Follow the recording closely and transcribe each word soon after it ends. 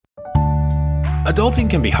Adulting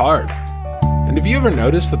can be hard. And have you ever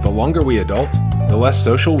noticed that the longer we adult, the less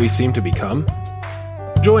social we seem to become?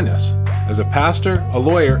 Join us as a pastor, a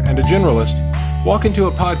lawyer, and a generalist walk into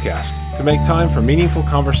a podcast to make time for meaningful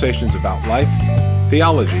conversations about life,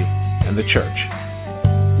 theology, and the church.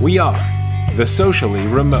 We are the Socially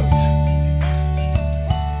Remote.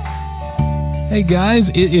 Hey guys,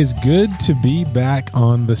 it is good to be back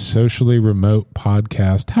on the Socially Remote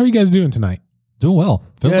podcast. How are you guys doing tonight? Doing well.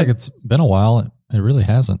 Feels like it's been a while. It really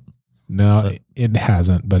hasn't. No, it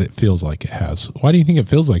hasn't, but it feels like it has. Why do you think it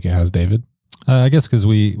feels like it has, David? I guess because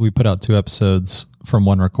we put out 2 episodes from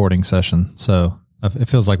one recording session. So it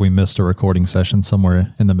feels like we missed a recording session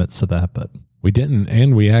somewhere in the midst of that. But we didn't,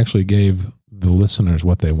 and we actually gave the listeners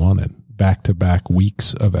what they wanted. Back-to-back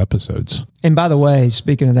weeks of episodes. And by the way,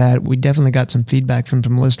 speaking of that, we definitely got some feedback from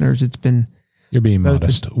some listeners. It's been... You're being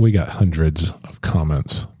modest. We got hundreds of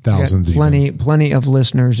comments, thousands plenty of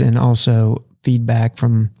listeners, and also feedback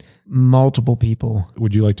from multiple people.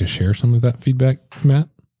 Would you like to share some of that feedback, Matt?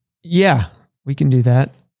 Yeah, we can do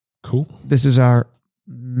that. Cool. This is our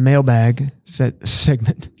mailbag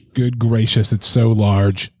segment. Good gracious, it's so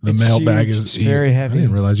large. The mailbag is very heavy. I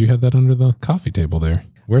didn't realize you had that under the coffee table there.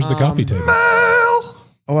 Where's the coffee table?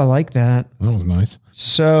 Oh, I like that. That was nice.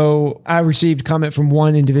 So I received comment from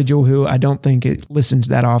one individual who I don't think it listens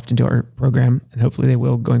that often to our program, and hopefully they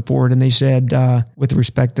will going forward. And they said, with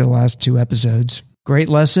respect to the last 2 episodes, great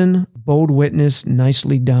lesson, bold witness,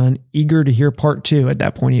 nicely done, eager to hear part 2. At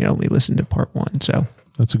that point, he only listened to part 1. So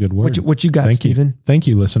that's a good word. What you got, Stephen? Thank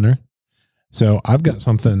you, listener. So I've got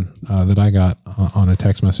something that I got on a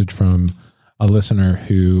text message from a listener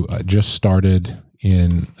who just started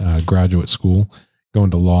in graduate school,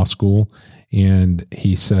 going to law school. And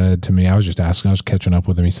he said to me, I was catching up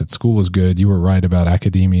with him. He said, school is good. You were right about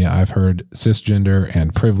academia. I've heard cisgender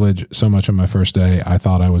and privilege so much on my first day. I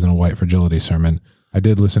thought I was in a white fragility sermon. I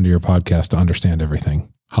did listen to your podcast to understand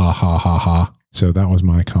everything. Ha, ha, ha, ha. So that was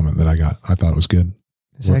my comment that I got. I thought it was good.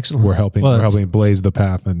 It's excellent. We're helping blaze the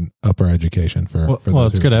path in upper education for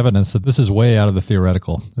it's good evidence that this is way out of the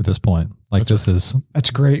theoretical at this point. Like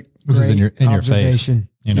that's great. This is in your face.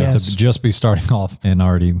 To just be starting off and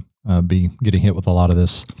already be getting hit with a lot of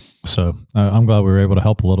this. So I'm glad we were able to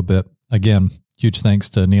help a little bit. Again, huge thanks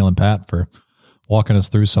to Neil and Pat for walking us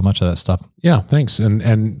through so much of that stuff. Yeah, thanks.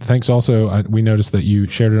 And thanks also. We noticed that you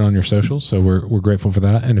shared it on your socials, so we're grateful for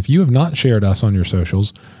that. And if you have not shared us on your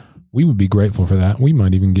socials, we would be grateful for that. We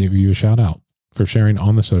might even give you a shout out for sharing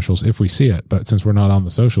on the socials if we see it. But since we're not on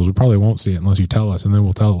the socials, we probably won't see it unless you tell us, and then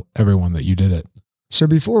we'll tell everyone that you did it. So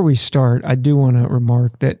before we start, I do want to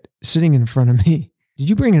remark that sitting in front of me, did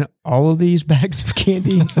you bring in all of these bags of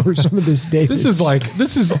candy or some of this, David?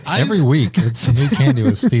 This is every week. It's new candy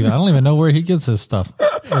with Steve. I don't even know where he gets this stuff.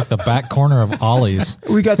 Like the back corner of Ollie's.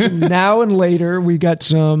 We got some now and later. We got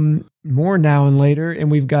some more now and later, and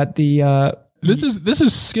we've got the This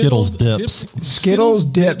is Skittles dips. Skittles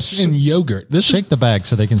dips and yogurt. Shake the bag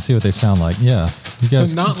so they can see what they sound like. Yeah. You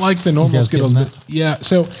guys, so not like the normal Skittles. Yeah.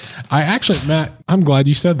 So I actually, Matt, I'm glad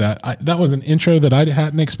you said that. That was an intro that I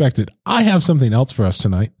hadn't expected. I have something else for us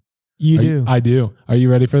tonight. You do? I do. Are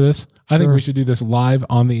you ready for this? I think we should do this live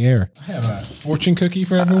on the air. I have a fortune cookie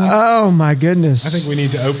for everyone. Oh my goodness. I think we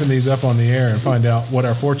need to open these up on the air and find out what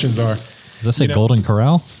our fortunes are. Does that say Golden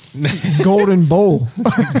Corral? Golden Bowl.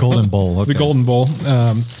 Golden Bowl. Okay. The Golden Bowl.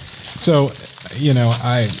 So, I don't know,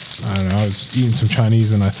 I was eating some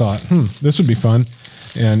Chinese and I thought, this would be fun.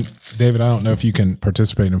 And David, I don't know if you can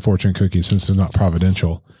participate in fortune cookies since it's not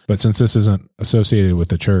providential, but since this isn't associated with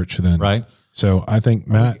the church, then right. So I think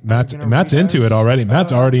Matt's into it already.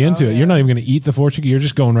 Matt's already into it. You're not even going to eat the fortune. You're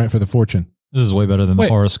just going right for the fortune. This is way better than the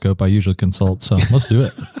horoscope I usually consult. So let's do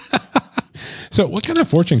it. So what kind of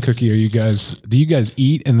fortune cookie are you guys? Do you guys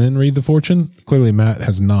eat and then read the fortune? Clearly Matt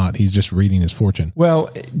has not. He's just reading his fortune. Well,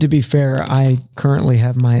 to be fair, I currently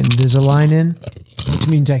have my Invisalign in, which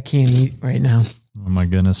means I can't eat right now. Oh my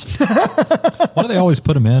goodness. Why do they always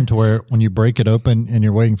put them in to where when you break it open and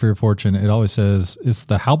you're waiting for your fortune, it always says it's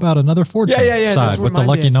the how about another fortune side with the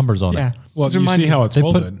lucky numbers on it. Well, you see how it's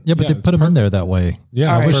folded. But they put them in there that way.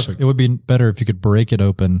 Yeah, I wish it would be better if you could break it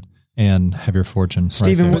open and have your fortune.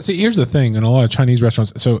 Stephen, see, here's the thing in a lot of Chinese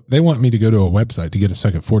restaurants. So they want me to go to a website to get a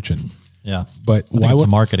second fortune. Yeah. But why it's a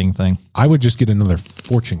marketing thing. I would just get another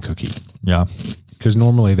fortune cookie. Yeah. Because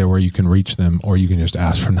normally they're where you can reach them or you can just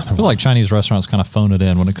ask for another one. I feel like Chinese restaurants kind of phone it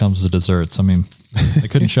in when it comes to desserts. I mean, they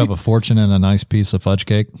couldn't shove a fortune in a nice piece of fudge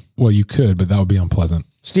cake. Well, you could, but that would be unpleasant.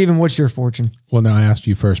 Stephen, what's your fortune? Well, no, I asked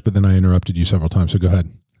you first, but then I interrupted you several times. So go ahead.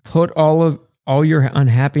 Put all your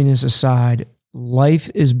unhappiness aside. Life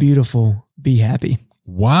is beautiful. Be happy.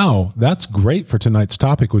 Wow, that's great for tonight's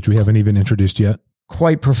topic, which we haven't even introduced yet.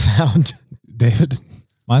 Quite profound. David?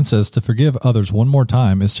 Mine says to forgive others one more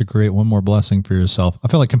time is to create one more blessing for yourself. I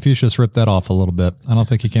feel like Confucius ripped that off a little bit. I don't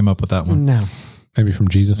think he came up with that one. No. Maybe from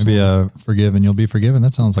Jesus. Maybe forgive and you'll be forgiven.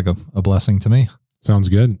 That sounds like a blessing to me. Sounds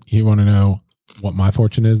good. You want to know what my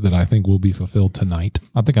fortune is that I think will be fulfilled tonight?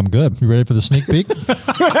 I think I'm good. You ready for the sneak peek?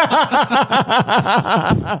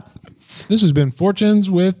 This has been Fortunes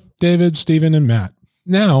with David, Stephen, and Matt.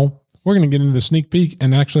 Now, we're going to get into the sneak peek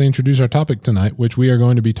and actually introduce our topic tonight, which we are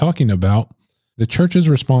going to be talking about the church's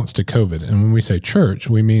response to COVID. And when we say church,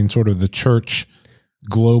 we mean sort of the church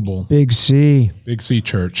global. Big C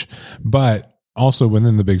church. But also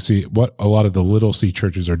within the big C, what a lot of the little C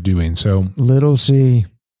churches are doing. So little C.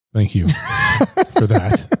 Thank you for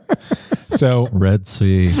that. So Red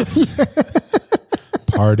Sea.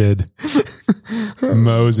 Parted.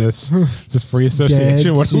 Moses. This free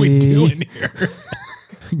association. Dead What are we Sea. doing here?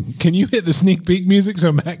 Can you hit the sneak peek music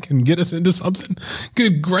so Matt can get us into something?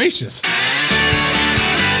 Good gracious.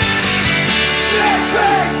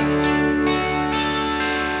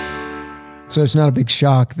 So it's not a big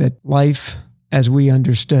shock that life, as we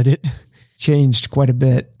understood it, changed quite a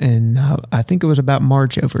bit. And I think it was about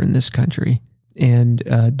March over in this country. And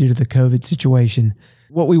due to the COVID situation,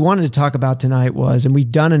 what we wanted to talk about tonight was, and we've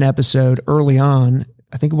done an episode early on,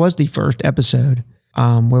 I think it was the first episode,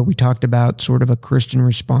 where we talked about sort of a Christian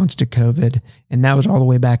response to COVID. And that was all the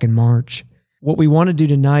way back in March. What we want to do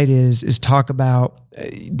tonight is talk about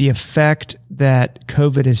the effect that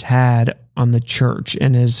COVID has had on the church.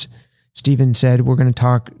 And as Stephen said, we're going to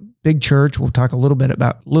talk big church. We'll talk a little bit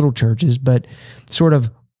about little churches, but sort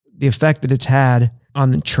of the effect that it's had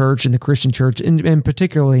on the church and the Christian church, and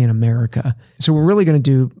particularly in America. So we're really going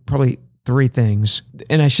to do probably three things.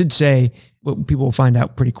 And I should say, what people will find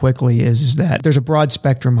out pretty quickly is that there's a broad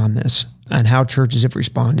spectrum on this and how churches have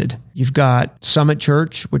responded. You've got Summit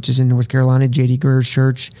Church, which is in North Carolina, J.D. Greer's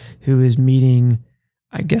church, who is meeting,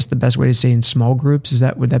 I guess the best way to say in small groups.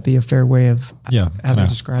 Would that be a fair way of how to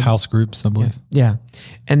describe it? House groups, I believe. Yeah.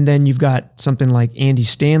 And then you've got something like Andy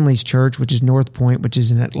Stanley's church, which is North Point, which is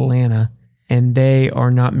in Atlanta, and they are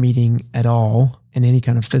not meeting at all in any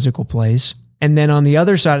kind of physical place. And then on the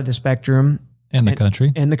other side of the spectrum, And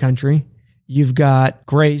the country, you've got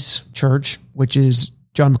Grace Church, which is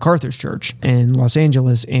John MacArthur's church in Los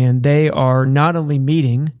Angeles, and they are not only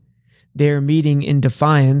meeting, they're meeting in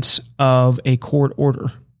defiance of a court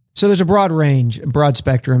order. So there's a broad range, a broad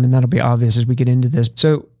spectrum, and that'll be obvious as we get into this.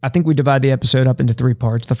 So I think we divide the episode up into three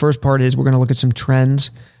parts. The first part is we're going to look at some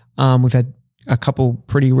trends. We've had a couple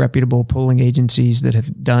pretty reputable polling agencies that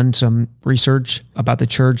have done some research about the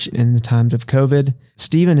church in the times of COVID.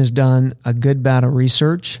 Stephen has done a good bout of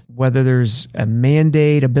research, whether there's a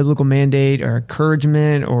mandate, a biblical mandate, or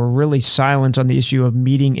encouragement, or really silence on the issue of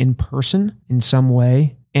meeting in person in some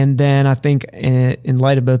way. And then I think in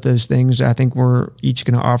light of both those things, I think we're each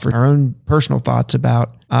going to offer our own personal thoughts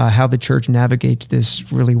about how the church navigates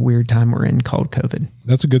this really weird time we're in called COVID.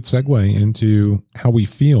 That's a good segue into how we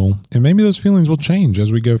feel. And maybe those feelings will change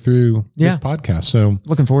as we go through this podcast. So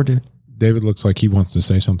looking forward to it. David looks like he wants to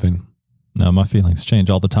say something. No, my feelings change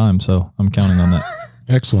all the time, so I'm counting on that.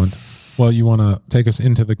 Excellent. Well, you want to take us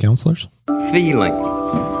into the counselors? Feelings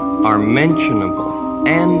are mentionable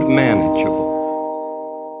and manageable.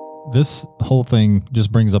 This whole thing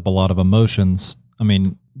just brings up a lot of emotions. I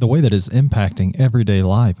mean, the way that is impacting everyday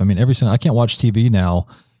life. I mean, I can't watch TV now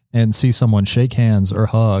and see someone shake hands or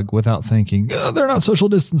hug without thinking, they're not social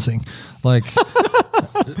distancing. Like,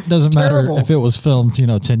 it doesn't matter if it was filmed,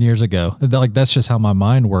 10 years ago. Like, that's just how my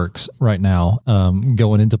mind works right now.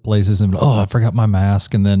 Going into places and, I forgot my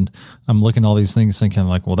mask. And then I'm looking at all these things thinking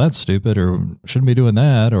like, well, that's stupid, or shouldn't be doing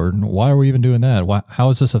that. Or why are we even doing that? How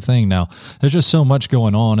is this a thing now? There's just so much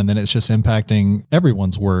going on. And then it's just impacting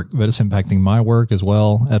everyone's work, but it's impacting my work as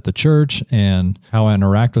well at the church and how I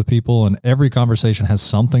interact with people. And every conversation has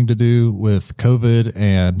something to do with COVID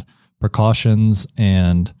and precautions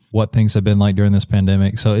and what things have been like during this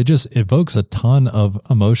pandemic. So it just evokes a ton of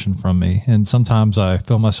emotion from me. And sometimes I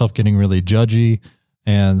feel myself getting really judgy,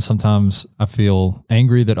 and sometimes I feel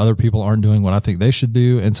angry that other people aren't doing what I think they should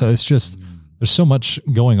do. And so it's just, there's so much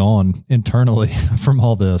going on internally from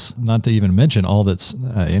all this, not to even mention all that's,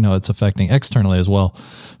 it's affecting externally as well.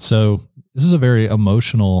 So this is a very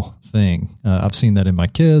emotional thing. I've seen that in my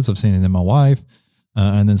kids. I've seen it in my wife.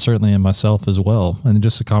 And then certainly in myself as well. And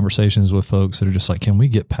just the conversations with folks that are just like, can we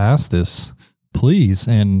get past this, please?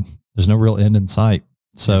 And there's no real end in sight.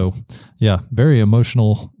 So yeah, very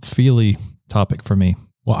emotional, feely topic for me.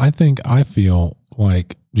 Well, I feel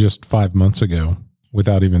like just 5 months ago,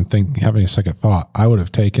 without even having a second thought, I would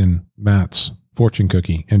have taken Matt's fortune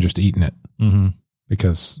cookie and just eaten it.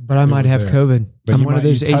 Because, but I might have COVID. But I'm one of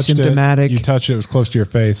those asymptomatic. You touched it was close to your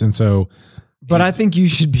face, and so. But I think you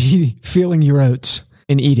should be feeling your oats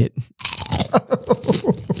and eat it.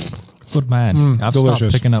 Good man. I've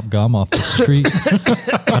stopped picking up gum off the street.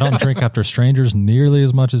 I don't drink after strangers nearly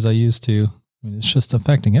as much as I used to. I mean, it's just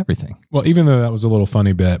affecting everything. Well, even though that was a little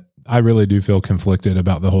funny bit, I really do feel conflicted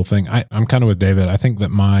about the whole thing. I'm kind of with David. I think that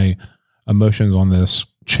my emotions on this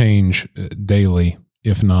change daily,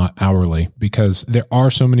 if not hourly, because there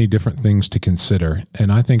are so many different things to consider.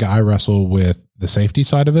 And I think I wrestle with the safety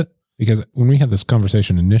side of it, because when we had this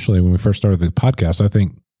conversation initially, when we first started the podcast, I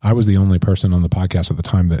think I was the only person on the podcast at the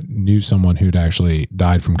time that knew someone who'd actually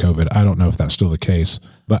died from COVID. I don't know if that's still the case,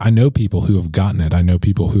 but I know people who have gotten it. I know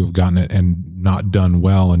people who have gotten it and not done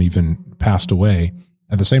well and even passed away.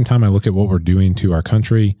 At the same time, I look at what we're doing to our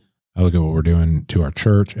country. I look at what we're doing to our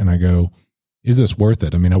church, and I go, is this worth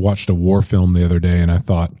it? I mean, I watched a war film the other day, and I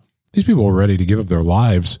thought, these people are ready to give up their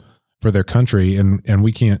lives for their country, and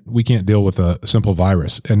we can't deal with a simple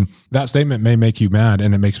virus. And that statement may make you mad,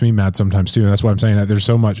 and it makes me mad sometimes too. And that's why I'm saying that there's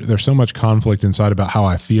so much conflict inside about how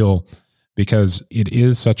I feel, because it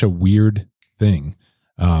is such a weird thing.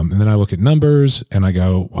 And then I look at numbers and I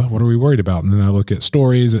go, what are we worried about? And then I look at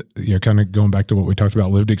stories, kind of going back to what we talked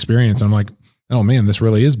about, lived experience. I'm like, oh man, this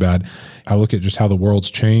really is bad. I look at just how the world's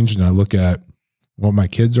changed, and I look at what my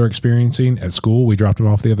kids are experiencing at school. We dropped them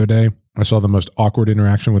off the other day. I saw the most awkward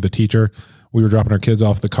interaction with a teacher. We were dropping our kids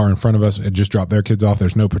off. The car in front of us had just dropped their kids off.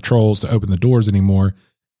 There's no patrols to open the doors anymore.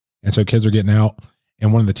 And so kids are getting out.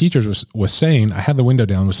 And one of the teachers was saying, I had the window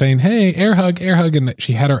down, was saying, hey, air hug. And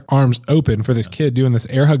she had her arms open for this kid doing this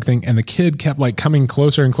air hug thing. And the kid kept like coming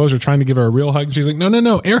closer and closer, trying to give her a real hug. She's like,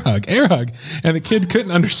 no, air hug. And the kid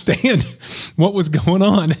couldn't understand what was going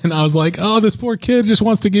on. And I was like, oh, this poor kid just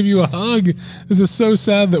wants to give you a hug. This is so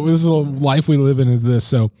sad that this little life we live in is this.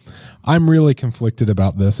 So I'm really conflicted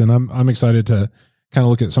about this. And I'm excited to kind of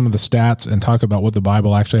look at some of the stats and talk about what the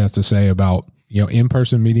Bible actually has to say about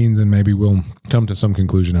in-person meetings, and maybe we'll come to some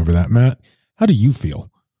conclusion over that. Matt, how do you feel?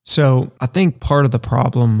 So I think part of the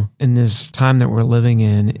problem in this time that we're living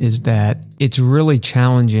in is that it's really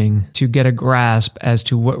challenging to get a grasp as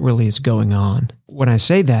to what really is going on. When I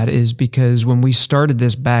say that is because when we started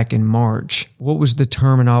this back in March, what was the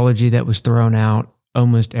terminology that was thrown out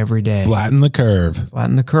almost every day? Flatten the curve.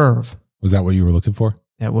 Flatten the curve. Was that what you were looking for?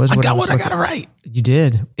 That was what I got it right. You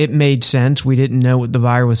did. It made sense. We didn't know what the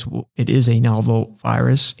virus. It is a novel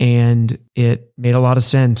virus, and it made a lot of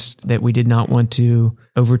sense that we did not want to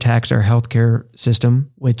overtax our healthcare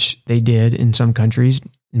system, which they did in some countries,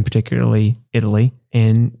 in particularly Italy.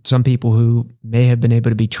 And some people who may have been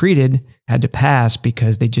able to be treated had to pass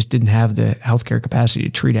because they just didn't have the healthcare capacity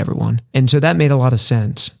to treat everyone. And so that made a lot of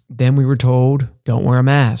sense. Then we were told, don't wear a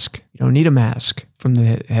mask. You don't need a mask from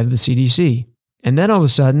the head of the CDC. And then all of a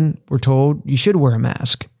sudden, we're told you should wear a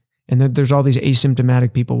mask. And that there's all these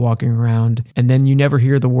asymptomatic people walking around. And then you never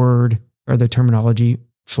hear the word or the terminology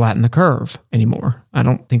flatten the curve anymore. I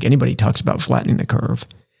don't think anybody talks about flattening the curve.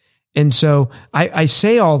 And so I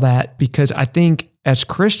say all that because I think as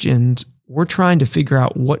Christians, we're trying to figure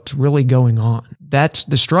out what's really going on. That's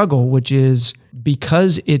the struggle, which is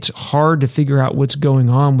because it's hard to figure out what's going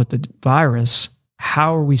on with the virus.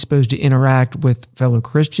 How are we supposed to interact with fellow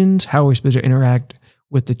Christians? How are we supposed to interact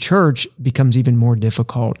with the church becomes even more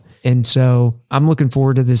difficult. And so I'm looking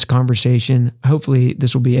forward to this conversation. Hopefully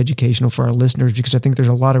this will be educational for our listeners, because I think there's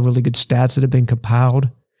a lot of really good stats that have been compiled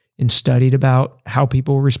and studied about how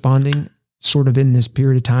people are responding sort of in this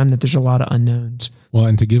period of time, that there's a lot of unknowns. Well,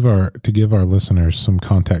 and to give our listeners some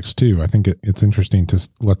context too, I think it's interesting to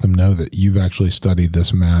let them know that you've actually studied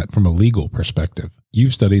this, Matt, from a legal perspective.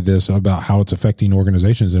 You've studied this about how it's affecting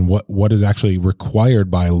organizations and what is actually required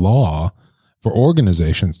by law for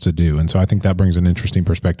organizations to do. And so I think that brings an interesting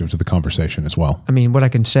perspective to the conversation as well. I mean, what I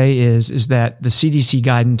can say is that the CDC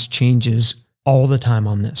guidance changes all the time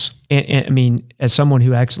on this. And I mean, as someone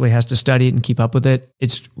who actually has to study it and keep up with it,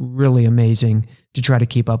 it's really amazing to try to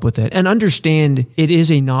keep up with it and understand it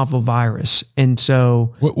is a novel virus. And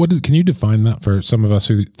so can you define that for some of us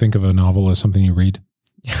who think of a novel as something you read?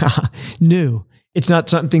 New. It's not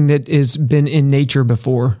something that has been in nature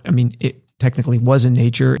before. I mean, it technically was in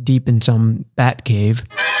nature, deep in some bat cave.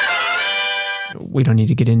 We don't need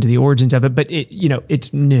to get into the origins of it, but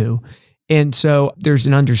it's new. And so there's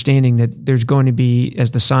an understanding that there's going to be,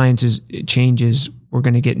 as the science changes, we're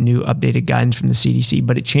going to get new updated guidance from the CDC,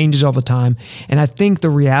 but it changes all the time. And I think the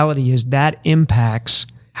reality is that impacts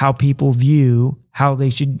how people view how they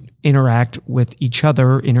should interact with each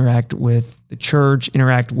other, interact with the church,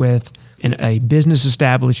 interact with a business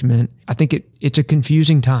establishment. I think it's a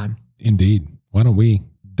confusing time. Indeed. Why don't we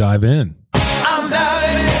dive in? I'm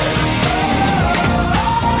diving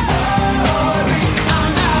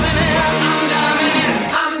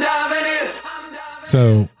in.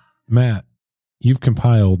 So, Matt, you've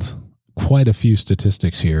compiled quite a few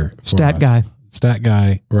statistics here. Stat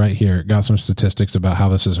guy right here got some statistics about how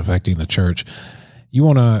this is affecting the church. You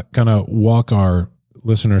want to kind of walk our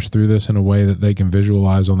listeners through this in a way that they can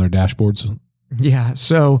visualize on their dashboards? Yeah.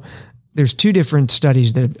 So there's two different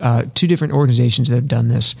studies that two different organizations that have done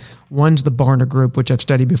this. One's the Barna Group, which I've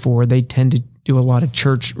studied before. They tend to do a lot of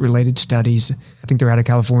church related studies. I think they're out of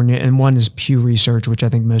California. And one is Pew Research, which I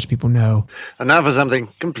think most people know. And now for something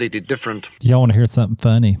completely different. Y'all want to hear something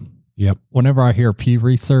funny? Yep. Whenever I hear Pew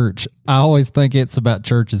Research, I always think it's about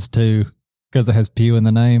churches too, because it has Pew in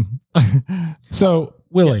the name. So,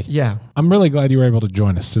 Willie, yeah, I'm really glad you were able to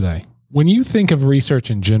join us today. When you think of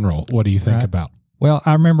research in general, what do you think about? Well,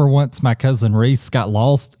 I remember once my cousin Reese got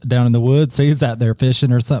lost down in the woods. He was out there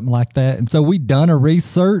fishing or something like that. And so we done a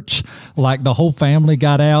research, like the whole family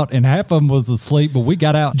got out and half of them was asleep, but we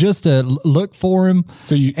got out just to look for him.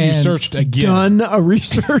 So you searched again? Done a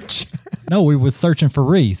research? No, we was searching for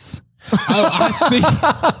Reese. Oh, I see.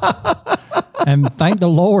 And thank the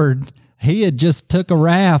Lord, he had just took a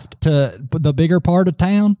raft to the bigger part of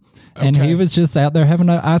town, and he was just out there having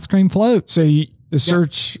an ice cream float. So the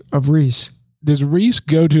search of Reese. Does Reese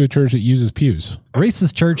go to a church that uses pews?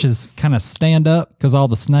 Reese's church is kind of stand up because all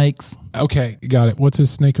the snakes. Okay, got it. What's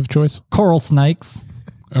his snake of choice? Coral snakes.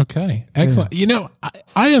 Okay, excellent. Yeah. You know,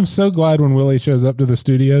 I am so glad when Willie shows up to the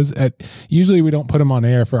studios. Usually we don't put him on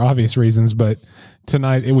air for obvious reasons, but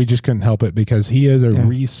tonight we just couldn't help it because he is a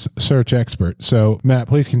research expert. So, Matt,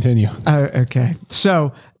 please continue. Okay.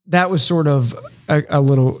 So that was sort of a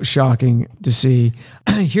little shocking to see.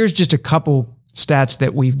 Here's just a couple stats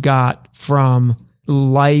that we've got from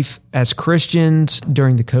life as Christians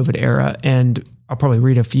during the COVID era. And I'll probably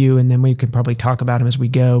read a few and then we can probably talk about them as we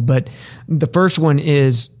go. But the first one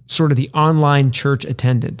is sort of the online church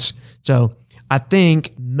attendance. So I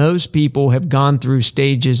think most people have gone through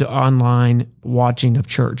stages of online watching of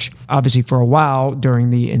church. Obviously, for a while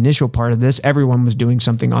during the initial part of this, everyone was doing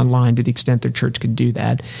something online to the extent their church could do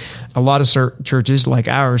that. A lot of churches like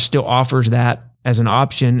ours still offers that as an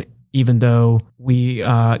option, even though we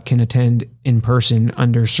can attend in person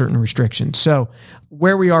under certain restrictions. So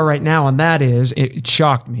where we are right now on that is, it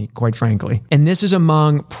shocked me, quite frankly. And this is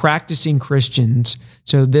among practicing Christians.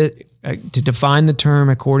 So to define the term,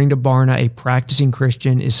 according to Barna, a practicing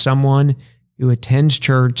Christian is someone who attends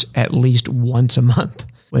church at least once a month,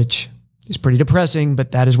 which is pretty depressing,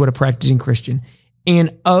 but that is what a practicing Christian.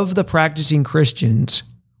 And of the practicing Christians,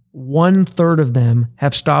 1/3 of them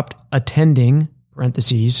have stopped attending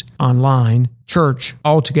parentheses, online church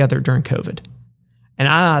altogether during COVID. And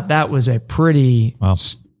I thought that was a pretty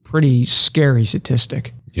scary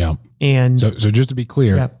statistic. Yeah. And so just to be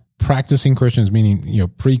clear, practicing Christians, meaning,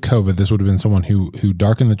 pre-COVID, this would have been someone who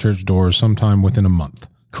darkened the church doors sometime within a month.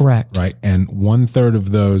 Correct. Right. And 1/3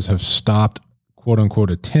 of those have stopped, quote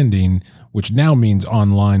unquote, attending, which now means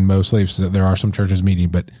online mostly. So there are some churches meeting,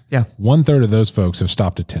 but 1/3 of those folks have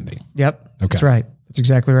stopped attending. Yep. Okay. That's right. That's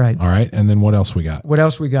exactly right. All right. And then what else we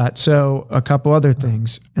got? So a couple other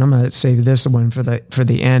things, and I'm going to save this one for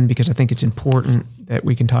the end because I think it's important that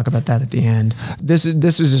we can talk about that at the end. This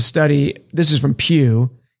is a study. This is from Pew,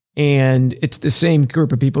 and it's the same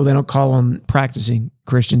group of people. They don't call them practicing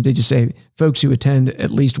Christians. They just say folks who attend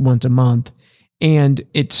at least once a month. And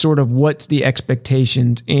it's sort of what's the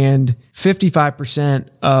expectations. And 55%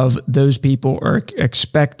 of those people are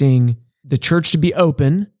expecting the church to be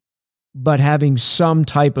open, but having some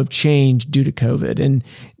type of change due to COVID. And,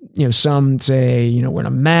 some say, we're in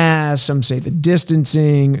a mask, some say the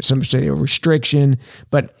distancing, some say a restriction,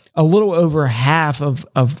 but a little over half of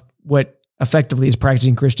what effectively is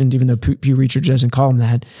practicing Christians, even though Pew Research doesn't call them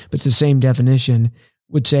that, but it's the same definition,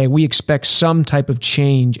 would say we expect some type of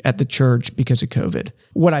change at the church because of COVID.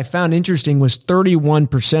 What I found interesting was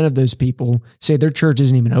 31% of those people say their church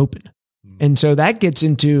isn't even open. And so that gets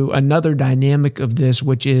into another dynamic of this,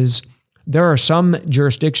 which is there are some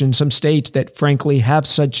jurisdictions, some states that frankly have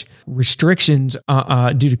such restrictions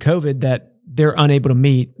due to COVID that they're unable to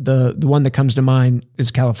meet. The one that comes to mind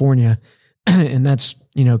is California. And that's,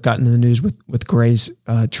 gotten in the news with Gray's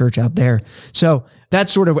church out there. So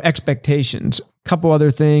that's sort of expectations. A couple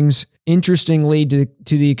other things. Interestingly, to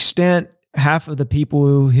the extent half of the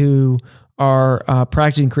people who are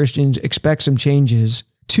practicing Christians expect some changes,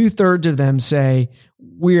 2/3 of them say,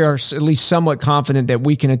 we are at least somewhat confident that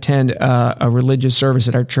we can attend a religious service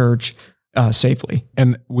at our church safely.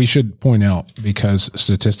 And we should point out, because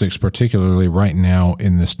statistics, particularly right now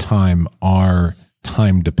in this time, are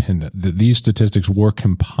time dependent. These statistics were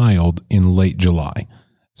compiled in late July,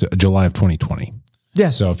 so July of 2020.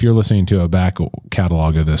 Yes. So if you're listening to a back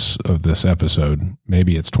catalog of this episode,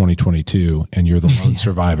 maybe it's 2022 and you're the lone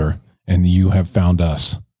survivor and you have found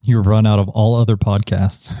us. You've run out of all other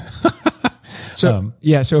podcasts. So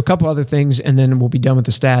a couple other things, and then we'll be done with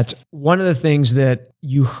the stats. One of the things that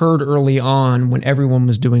you heard early on when everyone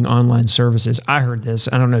was doing online services, I heard this.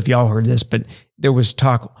 I don't know if y'all heard this, but there was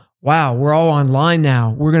talk, wow, we're all online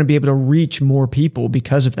now. We're going to be able to reach more people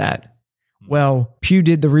because of that. Well, Pew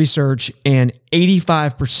did the research, and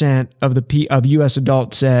 85% of U.S.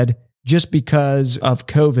 adults said just because of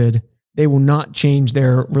COVID, they will not change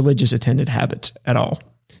their religious attendant habits at all.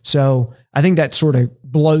 So I think that sort of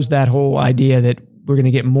blows that whole idea that we're going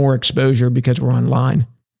to get more exposure because we're online.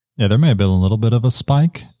 Yeah, there may have been a little bit of a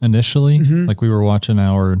spike initially. Mm-hmm. Like we were watching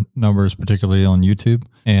our numbers, particularly on YouTube,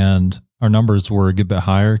 and our numbers were a good bit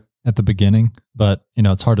higher at the beginning. But,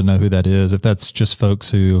 it's hard to know who that is. If that's just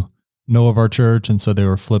folks who know of our church, and so they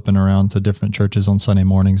were flipping around to different churches on Sunday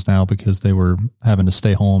mornings now because they were having to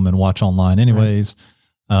stay home and watch online anyways.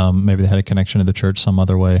 Right. Maybe they had a connection to the church some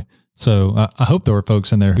other way. So I hope there were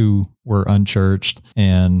folks in there who were unchurched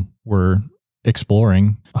and were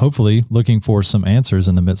exploring, hopefully looking for some answers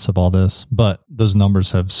in the midst of all this. But those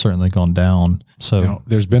numbers have certainly gone down. So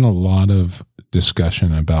there's been a lot of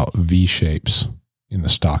discussion about V-shapes in the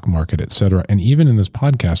stock market, et cetera. And even in this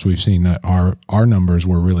podcast, we've seen that our numbers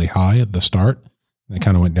were really high at the start. They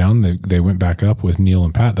kind of went down. They went back up with Neil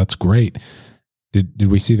and Pat. That's great. Did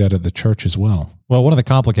we see that at the church as well? Well, one of the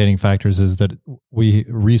complicating factors is that we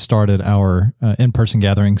restarted our in-person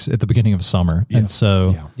gatherings at the beginning of summer. Yeah. And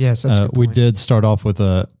so we did start off with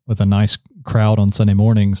a nice crowd on Sunday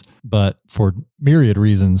mornings, but for myriad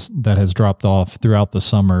reasons that has dropped off throughout the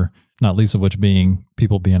summer, not least of which being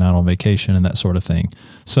people being out on vacation and that sort of thing.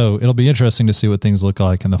 So it'll be interesting to see what things look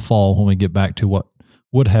like in the fall when we get back to what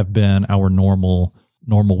would have been our normal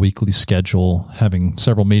weekly schedule, having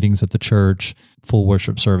several meetings at the church, full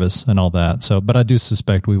worship service and all that. So, but I do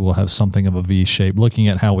suspect we will have something of a V shape looking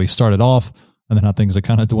at how we started off and then how things have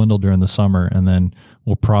kind of dwindled during the summer. And then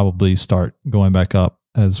we'll probably start going back up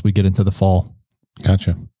as we get into the fall.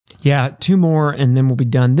 Gotcha. Yeah. 2 more and then we'll be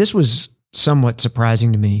done. This was somewhat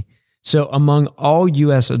surprising to me. So among all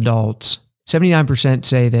U.S. adults, 79%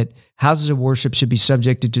 say that houses of worship should be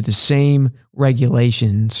subjected to the same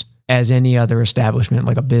regulations as any other establishment,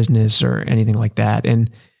 like a business or anything like that. And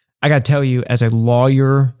I got to tell you, as a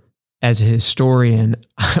lawyer, as a historian,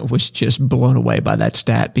 I was just blown away by that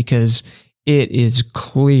stat because it is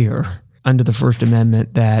clear under the First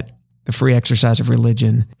Amendment that the free exercise of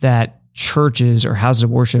religion, that churches or houses of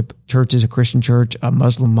worship, churches, a Christian church, a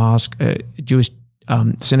Muslim mosque, a Jewish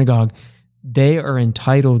synagogue, they are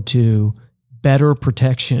entitled to better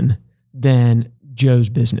protection than Joe's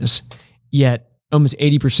business. Yet almost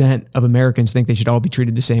 80% of Americans think they should all be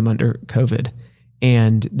treated the same under COVID.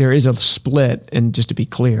 And there is a split, and just to be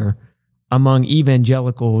clear, among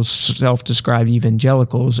evangelicals, self-described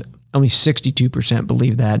evangelicals, only 62%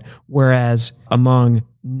 believe that, whereas among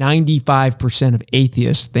 95% of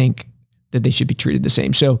atheists think that they should be treated the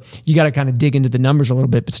same. So you got to kind of dig into the numbers a little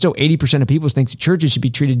bit, but still 80% of people think the churches should be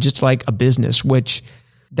treated just like a business, which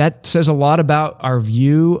that says a lot about our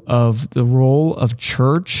view of the role of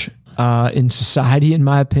church in society, in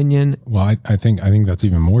my opinion. Well, I think that's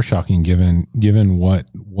even more shocking given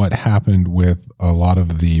what happened with a lot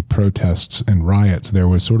of the protests and riots. There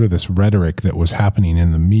was sort of this rhetoric that was happening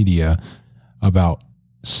in the media about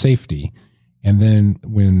safety. And then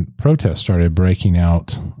when protests started breaking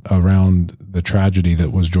out around the tragedy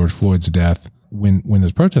that was George Floyd's death, when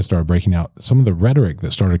those protests started breaking out, some of the rhetoric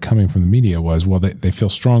that started coming from the media was, well, they feel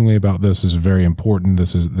strongly about this. This is very important.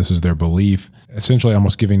 This is their belief. Essentially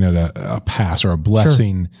almost giving it a pass or a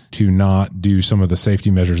blessing to not do some of the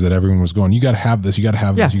safety measures that everyone was going, you got to have this, you got to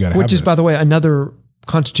have this, you got to have this. Which is, by the way, another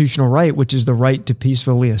constitutional right, which is the right to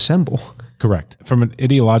peacefully assemble. Correct. From an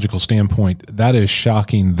ideological standpoint, that is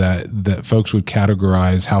shocking that folks would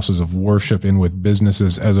categorize houses of worship in with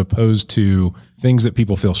businesses as opposed to things that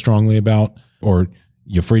people feel strongly about, or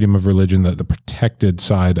your freedom of religion, the protected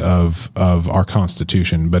side of our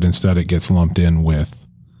Constitution, but instead it gets lumped in with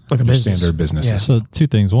like a standard businesses. Yeah. So 2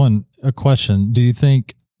 things. One, a question. Do you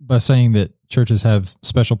think by saying that churches have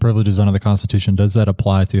special privileges under the Constitution, does that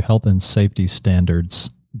apply to health and safety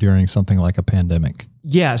standards during something like a pandemic?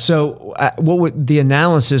 Yeah. So the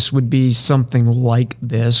analysis would be something like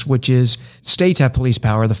this, which is states have police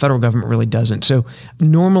power. The federal government really doesn't. So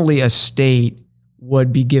normally a state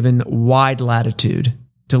would be given wide latitude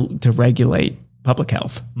to regulate public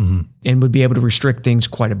health and would be able to restrict things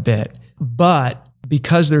quite a bit. But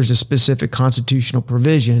because there's a specific constitutional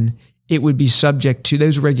provision, it would be subject to,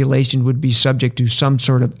 those regulations would be subject to some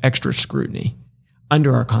sort of extra scrutiny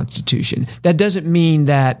under our Constitution. That doesn't mean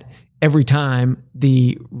that every time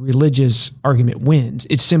the religious argument wins.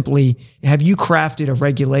 It's simply, have you crafted a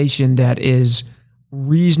regulation that is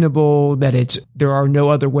reasonable, that there are no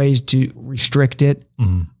other ways to restrict it?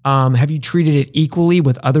 Mm-hmm. Have you treated it equally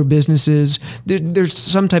with other businesses? There's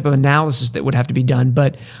some type of analysis that would have to be done,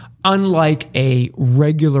 but unlike a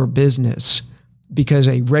regular business, because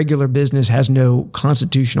a regular business has no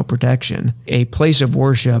constitutional protection, a place of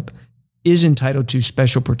worship is entitled to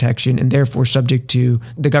special protection and therefore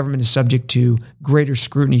the government is subject to greater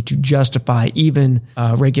scrutiny to justify even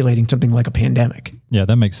regulating something like a pandemic. Yeah,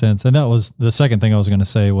 that makes sense. And that was the second thing I was going to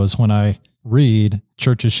say was when I read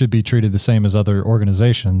churches should be treated the same as other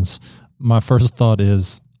organizations, my first thought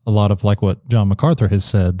is a lot of like what John MacArthur has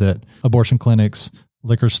said, that abortion clinics,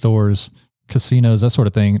 liquor stores, casinos, that sort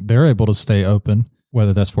of thing, they're able to stay open,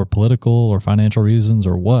 whether that's for political or financial reasons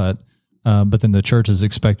or what. But then the church is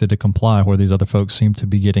expected to comply where these other folks seem to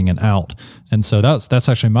be getting an out. And so that's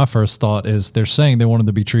actually my first thought is they're saying they want them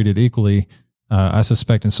to be treated equally. I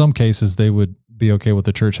suspect in some cases they would be okay with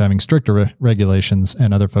the church having stricter regulations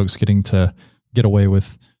and other folks getting to get away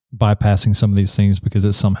with bypassing some of these things because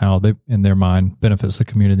it somehow, in their mind, benefits the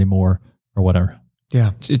community more or whatever.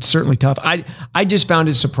 Yeah, it's certainly tough. I just found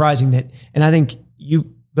it surprising that, and I think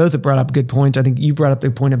you both have brought up good points. I think you brought up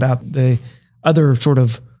the point about the other sort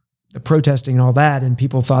of the protesting and all that, and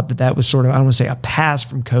people thought that was sort of, I don't want to say a pass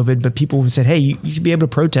from COVID, but people said, hey, you should be able to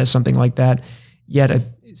protest something like that. Yet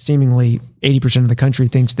seemingly 80% of the country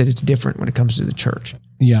thinks that it's different when it comes to the church.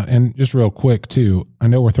 Yeah. And just real quick too, I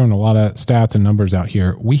know we're throwing a lot of stats and numbers out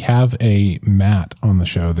here. We have a Matt on the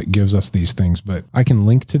show that gives us these things, but I can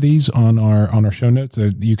link to these on our show notes.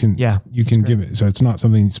 You can give it. So it's not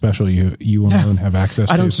something special you alone have access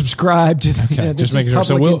to. I don't subscribe to them. Okay. Just making sure.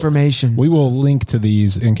 So information. We will link to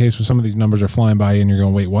these in case some of these numbers are flying by and you're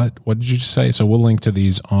going, wait, what did you just say? So we'll link to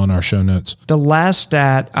these on our show notes. The last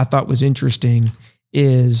stat I thought was interesting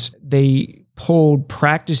is they polled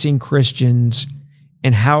practicing Christians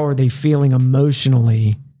and how are they feeling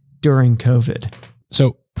emotionally during COVID.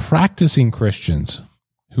 So practicing Christians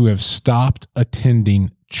who have stopped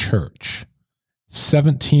attending church,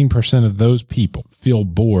 17% of those people feel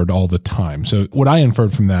bored all the time. So what I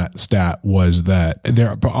inferred from that stat was that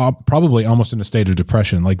they're probably almost in a state of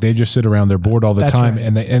depression. Like they just sit around, they're bored all the time.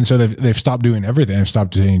 Right. And so they've stopped doing everything. They've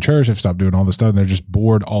stopped attending church. They've stopped doing all this stuff. And they're just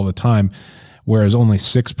bored all the time. Whereas only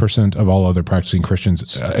 6% of all other practicing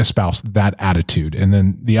Christians espouse that attitude. And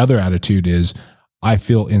then the other attitude is, I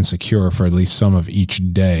feel insecure for at least some of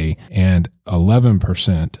each day. And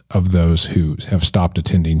 11% of those who have stopped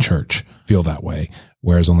attending church feel that way.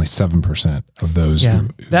 Whereas only 7% of those who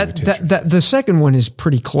that the second one is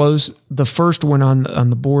pretty close. The first one on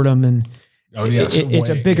the boredom and it's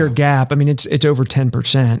a bigger gap. I mean, it's over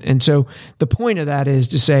 10%. And so the point of that is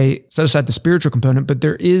to say, set aside the spiritual component, but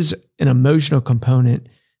there is an emotional component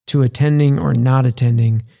to attending or not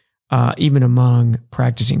attending, even among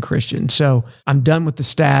practicing Christians. So I'm done with the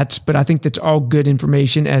stats, but I think that's all good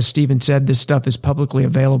information. As Stephen said, this stuff is publicly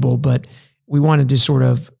available, but we wanted to sort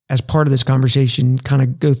of, as part of this conversation, kind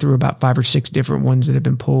of go through about 5 or 6 different ones that have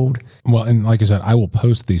been pulled. Well, and like I said, I will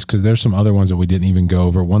post these because there's some other ones that we didn't even go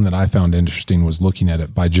over. One that I found interesting was looking at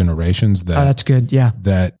it by generations. That's good. Yeah.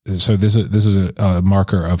 So this is a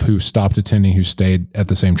marker of who stopped attending, who stayed at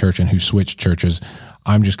the same church, and who switched churches.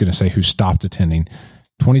 I'm just going to say who stopped attending.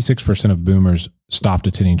 26% of boomers stopped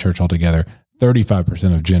attending church altogether.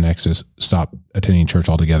 35% of Gen X's stopped attending church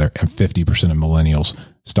altogether, and 50% of millennials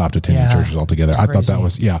stopped attending churches altogether. I thought that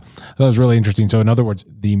was really interesting. So in other words,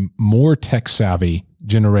 the more tech savvy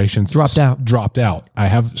generations dropped out. I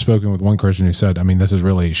have spoken with one Christian who said, I mean, this is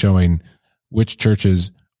really showing which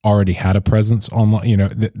churches already had a presence online. You know,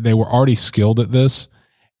 they were already skilled at this.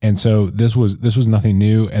 And so this was nothing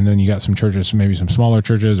new. And then you got some churches, maybe some smaller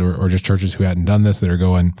churches or just churches who hadn't done this that are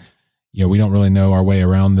going, we don't really know our way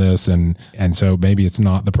around this. And so maybe it's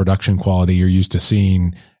not the production quality you're used to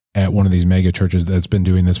seeing at one of these mega churches that's been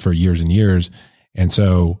doing this for years and years. And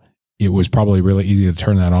so it was probably really easy to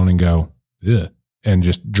turn that on and go, ugh, and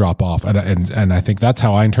just drop off. And I think that's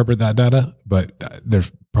how I interpret that data, but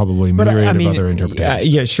there's probably myriad of other interpretations.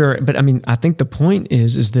 Yeah, sure. But I mean, I think the point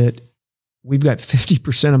is that we've got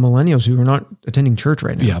 50% of millennials who are not attending church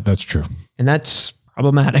right now. Yeah, that's true. And that's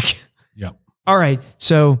problematic. Yeah. All right.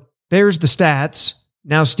 So there's the stats.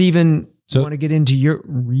 Now, Stephen, you want to get into your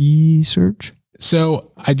research?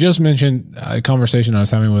 So I just mentioned a conversation I was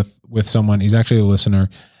having with someone. He's actually a listener.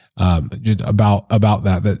 just about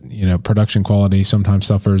that, production quality sometimes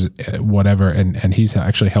suffers, whatever. And he's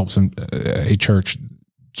actually helped a church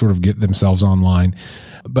sort of get themselves online.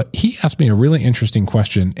 But he asked me a really interesting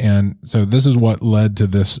question. And so this is what led to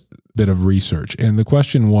this bit of research. And the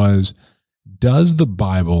question was, does the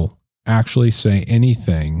Bible actually say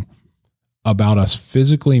anything about us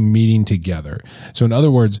physically meeting together? So in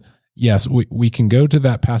other words, yes, we can go to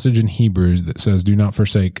that passage in Hebrews that says, do not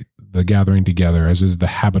forsake the gathering together, as is the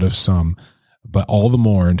habit of some, but all the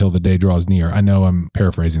more until the day draws near. I know I'm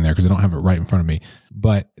paraphrasing there because I don't have it right in front of me,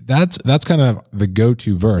 but that's kind of the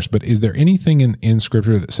go-to verse. But is there anything in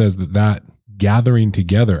Scripture that says that gathering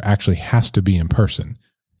together actually has to be in person?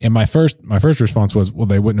 And my first response was, well,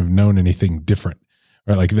 they wouldn't have known anything different,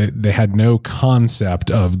 right? Like they had no concept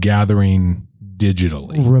of gathering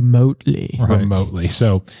digitally, remotely.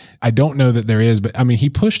 So I don't know that there is, but I mean, he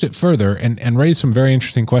pushed it further and raised some very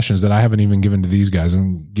interesting questions that I haven't even given to these guys,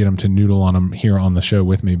 and get them to noodle on them here on the show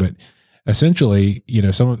with me. But essentially,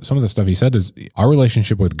 some of the stuff he said is our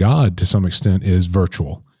relationship with God to some extent is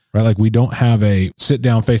virtual, right? Like we don't have a sit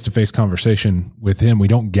down face-to-face conversation with him. We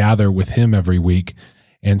don't gather with him every week.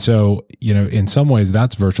 And so, in some ways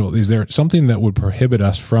that's virtual. Is there something that would prohibit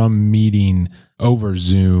us from meeting over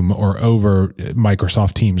Zoom or over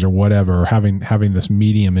Microsoft Teams or whatever, or having this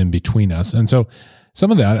medium in between us? And so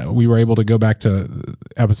some of that, we were able to go back to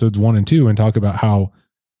episodes 1 and 2 and talk about how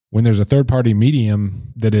when there's a third-party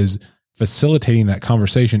medium that is facilitating that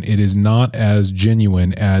conversation, it is not as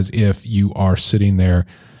genuine as if you are sitting there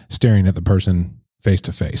staring at the person face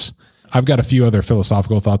to face. I've got a few other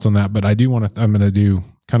philosophical thoughts on that, but I'm going to do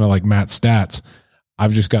kind of like Matt's stats.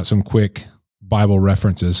 I've just got some quick Bible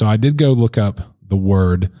references. So I did go look up the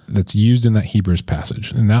word that's used in that Hebrews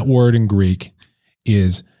passage. And that word in Greek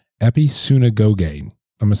is episynagoge. I'm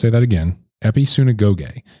going to say that again,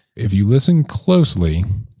 episynagoge. If you listen closely,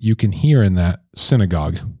 you can hear in that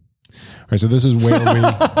synagogue. All right, so this is where we...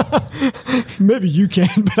 Maybe you can,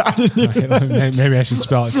 but I didn't even maybe I should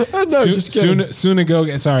spell it. No, just kidding.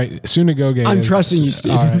 Synagogue. Sorry, synagogue. I'm trusting you,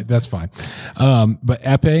 Steve. All right, that's fine. But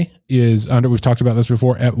epi is under, we've talked about this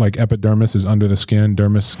before, like epidermis is under the skin,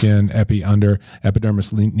 dermis skin, epi under,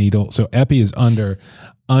 epidermis needle. So epi is under,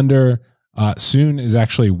 soon is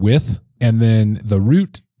actually with, and then the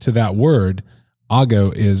root to that word,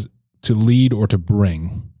 ago, is to lead or to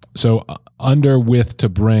bring. So under, with, to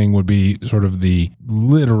bring would be sort of the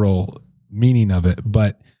literal meaning of it.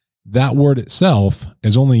 But that word itself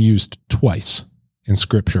is only used twice in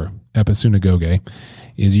Scripture. Episynagoge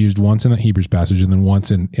is used once in the Hebrews passage and then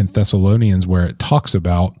once in Thessalonians, where it talks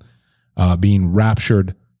about being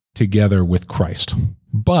raptured together with Christ.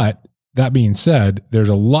 But that being said, there's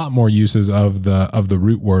a lot more uses of the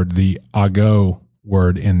root word, the ago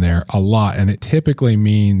word in there, a lot. And it typically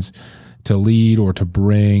means to lead or to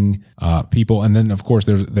bring people. And then, of course,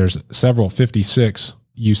 there's several, 56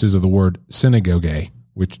 uses of the word synagoge,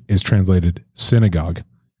 which is translated synagogue,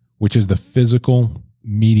 which is the physical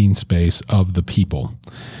meeting space of the people.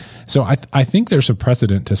 So I think there's a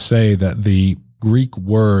precedent to say that the Greek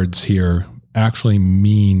words here actually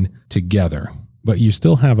mean together, but you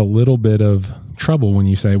still have a little bit of trouble when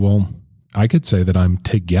you say, well, I could say that I'm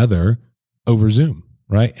together over Zoom.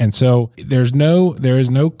 Right. And so there is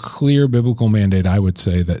no clear biblical mandate, I would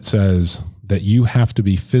say, that says that you have to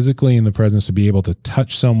be physically in the presence to be able to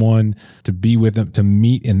touch someone, to be with them, to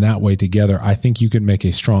meet in that way together. I think you can make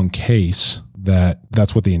a strong case that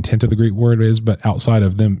that's what the intent of the Greek word is, but outside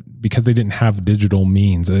of them, because they didn't have digital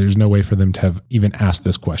means, there's no way for them to have even asked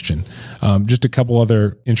this question. Just a couple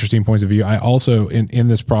other interesting points of view. I also, in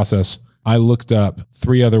this process, I looked up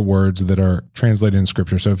 3 other words that are translated in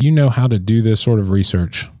Scripture. So if you know how to do this sort of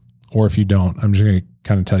research, or if you don't, I'm just going to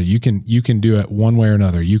kind of tell you, you can do it one way or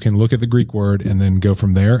another. You can look at the Greek word and then go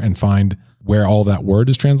from there and find where all that word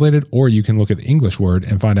is translated, or you can look at the English word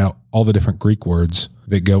and find out all the different Greek words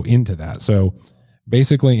that go into that. So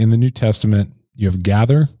basically in the New Testament, you have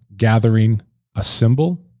gather, gathering,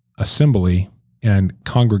 assemble, assembly, and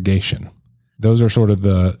congregation. Those are sort of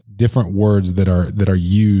the different words that are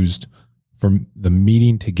used for the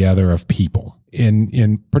meeting together of people.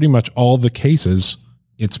 In pretty much all the cases,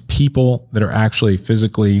 it's people that are actually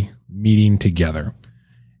physically meeting together.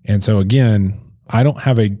 And so again, I don't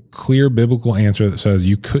have a clear biblical answer that says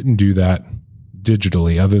you couldn't do that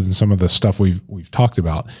digitally, other than some of the stuff we've talked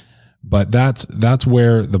about. But that's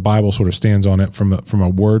where the Bible sort of stands on it from a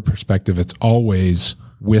word perspective. It's always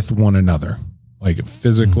with one another, like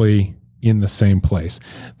physically in the same place.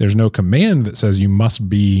 There's no command that says you must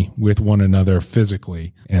be with one another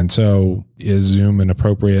physically. And so is Zoom an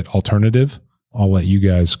appropriate alternative? I'll let you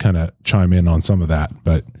guys kind of chime in on some of that,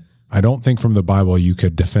 but I don't think from the Bible you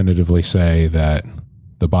could definitively say that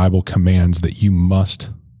the Bible commands that you must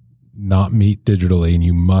not meet digitally and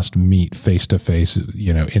you must meet face to face,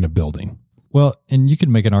 in a building. Well, and you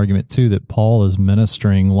can make an argument too that Paul is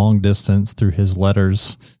ministering long distance through his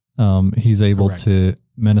letters. He's able Correct. to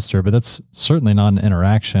minister, but that's certainly not an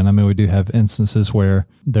interaction. I mean, we do have instances where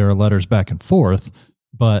there are letters back and forth,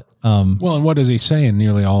 but well, and what does he say in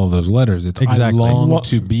nearly all of those letters? It's exactly. I long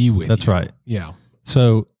to be with That's you. right. Yeah.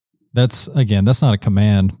 So that's not a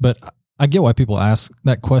command, but I get why people ask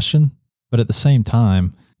that question. But at the same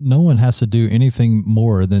time, no one has to do anything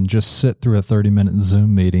more than just sit through a 30-minute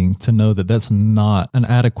Zoom meeting to know that that's not an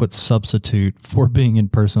adequate substitute for being in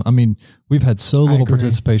person. I mean, we've had so little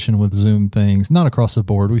participation with Zoom things, not across the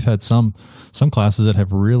board. We've had some classes that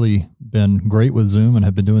have really been great with Zoom and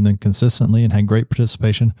have been doing them consistently and had great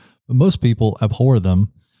participation, but most people abhor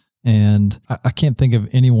them. And I can't think of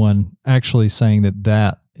anyone actually saying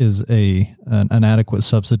that is an adequate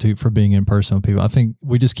substitute for being in person with people. I think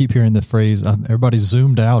we just keep hearing the phrase, everybody's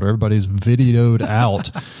Zoomed out or everybody's videoed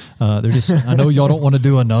out. I know y'all don't want to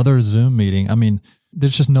do another Zoom meeting. I mean,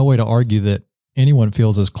 there's just no way to argue that anyone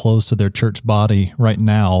feels as close to their church body right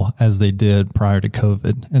now as they did prior to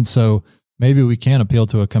COVID. And so maybe we can appeal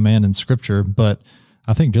to a command in Scripture, but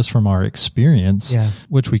I think just from our experience,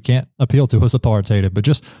 which we can't appeal to as authoritative, but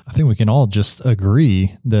I think we can all just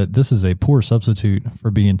agree that this is a poor substitute for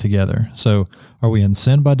being together. So are we in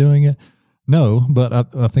sin by doing it? No, but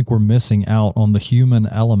I think we're missing out on the human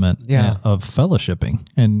element of fellowshipping.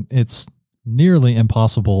 And it's nearly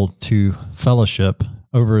impossible to fellowship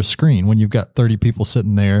over a screen when you've got 30 people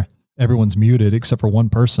sitting there, everyone's muted except for one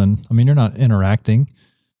person. I mean, you're not interacting.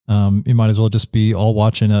 You might as well just be all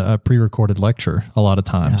watching a pre-recorded lecture a lot of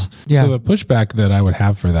times. Yeah. So the pushback that I would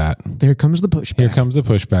have for that. There comes the pushback. Here comes the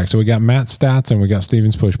pushback. So we got Matt's stats and we got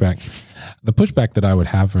Stephen's pushback. The pushback that I would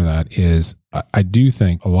have for that is I do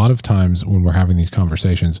think a lot of times when we're having these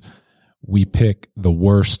conversations, we pick the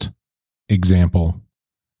worst example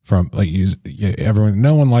from everyone.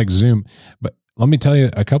 No one likes Zoom, but let me tell you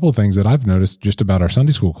a couple of things that I've noticed just about our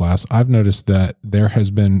Sunday school class. I've noticed that there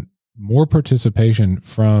has been more participation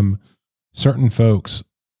from certain folks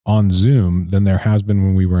on Zoom than there has been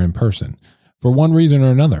when we were in person for one reason or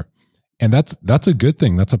another. And that's a good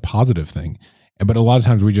thing. That's a positive thing. But a lot of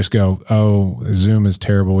times we just go, oh, Zoom is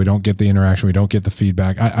terrible. We don't get the interaction. We don't get the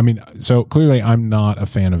feedback. I mean, so clearly I'm not a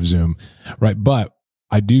fan of Zoom, right? But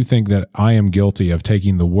I do think that I am guilty of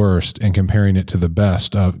taking the worst and comparing it to the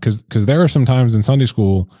best because there are some times in Sunday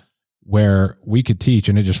school where we could teach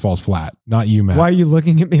and it just falls flat. Not you, Matt. Why are you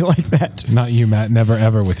looking at me like that? Not you, Matt. Never,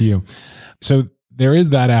 ever with you. So there is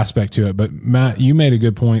that aspect to it. But Matt, you made a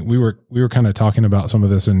good point. We were kind of talking about some of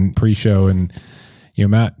this in pre-show, and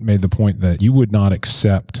Matt made the point that you would not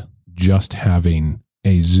accept just having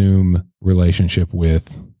a Zoom relationship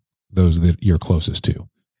with those that you're closest to.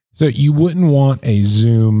 So you wouldn't want a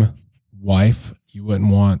Zoom wife. You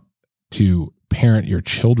wouldn't want to parent your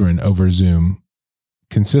children over Zoom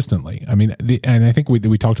consistently. I mean, and I think we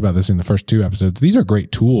talked about this in the first two episodes. These are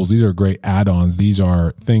great tools. These are great add-ons. These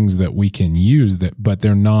are things that we can use but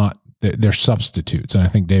they're not, they're substitutes. And I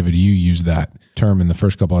think, David, you used that term in the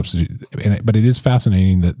first couple episodes. But it is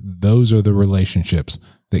fascinating that those are the relationships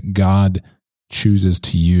that God chooses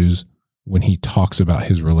to use when he talks about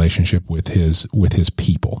his relationship with his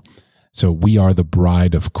people. So we are the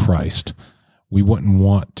bride of Christ. We wouldn't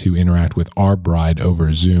want to interact with our bride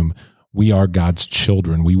over Zoom. We are God's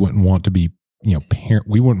children. We wouldn't want to be,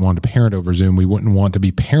 we wouldn't want to parent over Zoom. We wouldn't want to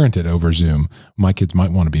be parented over Zoom. My kids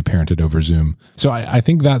might want to be parented over Zoom. So I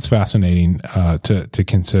think that's fascinating to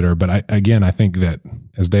consider. But I think that,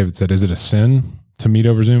 as David said, is it a sin to meet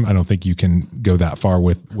over Zoom? I don't think you can go that far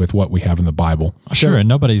with what we have in the Bible. Sure. And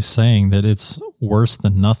nobody's saying that it's worse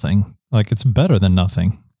than nothing. Like, it's better than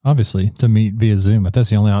nothing, obviously, to meet via Zoom. If that's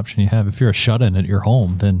the only option you have, if you're a shut-in at your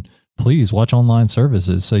home, then please watch online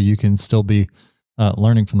services so you can still be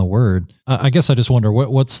learning from the Word. I guess I just wonder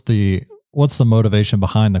what's the motivation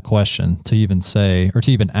behind the question to even say or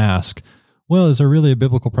to even ask, well, is there really a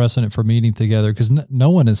biblical precedent for meeting together? Because no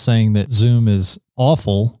one is saying that Zoom is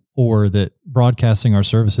awful or that broadcasting our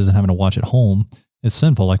services and having to watch at home is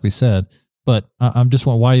sinful, like we said. But I'm just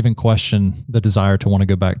wondering, why even question the desire to want to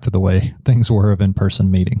go back to the way things were of in-person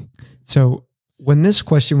meeting? So when this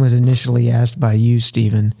question was initially asked by you,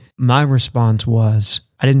 Stephen, my response was,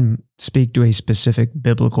 I didn't speak to a specific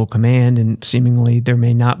biblical command, and seemingly there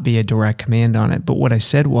may not be a direct command on it. But what I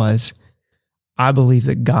said was, I believe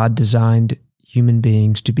that God designed human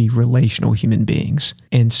beings to be relational human beings.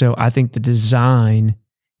 And so I think the design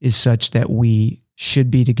is such that we should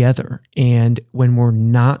be together. And when we're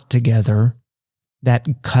not together, that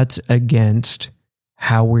cuts against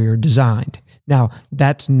how we're designed. Now,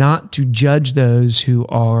 that's not to judge those who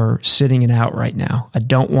are sitting it out right now. I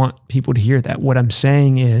don't want people to hear that. What I'm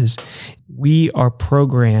saying is we are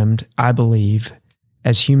programmed, I believe,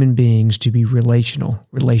 as human beings to be relational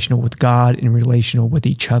with God and relational with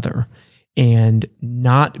each other. And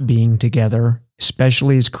not being together,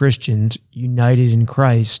 especially as Christians, united in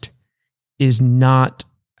Christ, is not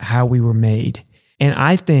how we were made. And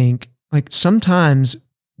I think, like, sometimes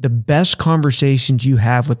the best conversations you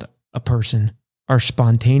have with a person are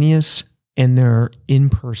spontaneous and they're in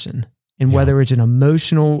person. And whether it's an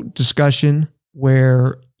emotional discussion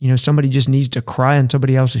where, somebody just needs to cry on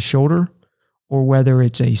somebody else's shoulder, or whether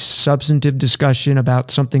it's a substantive discussion about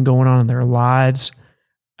something going on in their lives,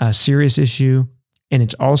 a serious issue, and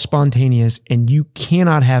it's all spontaneous, and you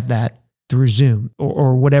cannot have that through Zoom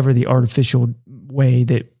or whatever the artificial way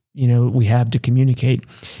that, we have to communicate.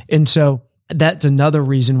 And so that's another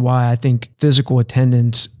reason why I think physical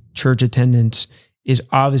attendance, church attendance is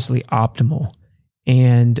obviously optimal.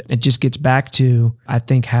 And it just gets back to, I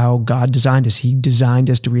think, how God designed us. He designed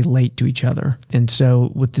us to relate to each other. And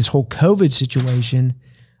so with this whole COVID situation,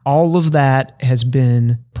 all of that has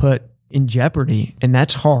been put in jeopardy, and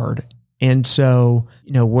that's hard. And so,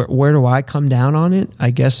 where do I come down on it?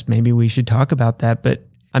 I guess maybe we should talk about that. But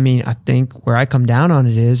I think where I come down on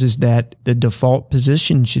it is that the default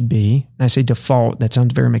position should be, and I say default, that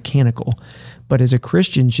sounds very mechanical, but as a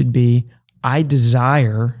Christian should be, I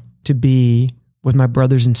desire to be with my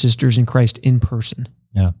brothers and sisters in Christ in person.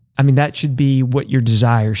 Yeah. That should be what your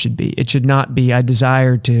desire should be. It should not be, I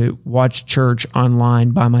desire to watch church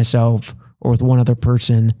online by myself or with one other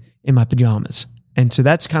person in my pajamas. And so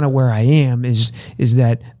that's kind of where I am, is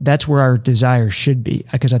that's where our desire should be,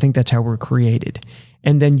 because I think that's how we're created.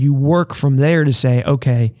 And then you work from there to say,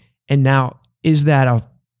 okay, and now is that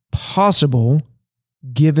possible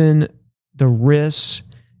given the risks,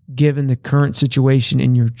 given the current situation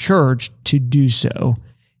in your church, to do so?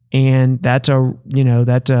 And that's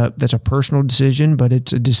a personal decision, but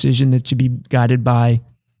it's a decision that should be guided by,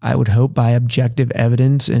 I would hope, by objective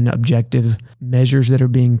evidence and objective measures that are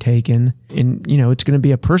being taken. And, it's going to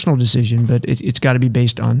be a personal decision, but it's got to be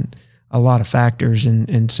based on a lot of factors.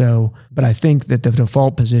 And so, but I think that the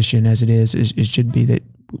default position as it should be that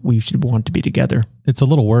we should want to be together. It's a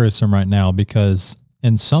little worrisome right now because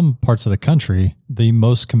in some parts of the country, the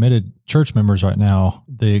most committed church members right now,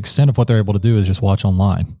 the extent of what they're able to do is just watch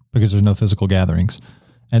online because there's no physical gatherings.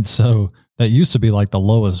 And so that used to be like the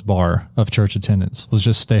lowest bar of church attendance, was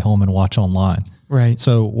just stay home and watch online. Right.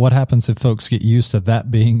 So what happens if folks get used to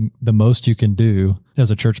that being the most you can do as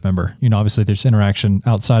a church member? Obviously there's interaction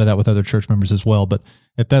outside of that with other church members as well. But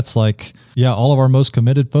if that's like, all of our most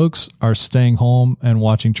committed folks are staying home and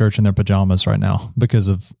watching church in their pajamas right now because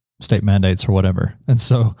of state mandates or whatever. And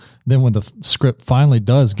so then when the script finally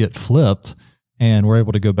does get flipped and we're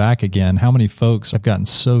able to go back again, how many folks have gotten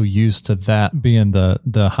so used to that being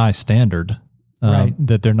the high standard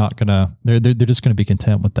that they're not gonna, they're just gonna be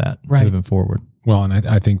content with that moving forward. Well, and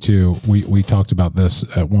I think too, we talked about this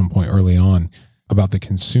at one point early on about the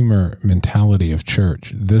consumer mentality of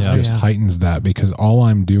church. This heightens that, because all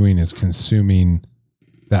I'm doing is consuming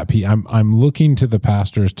that. I'm looking to the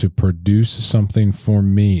pastors to produce something for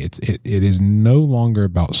me. It is no longer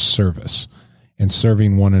about service and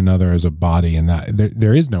serving one another as a body, and that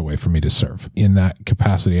there is no way for me to serve in that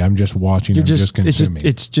capacity. I'm just watching. I'm just consuming.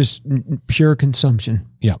 It's just pure consumption.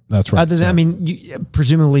 Yeah, that's right. Other than,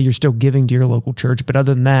 presumably you're still giving to your local church, but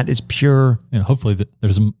other than that, it's pure. And hopefully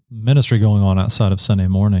there's a ministry going on outside of Sunday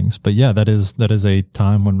mornings. But that is a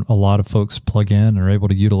time when a lot of folks plug in and are able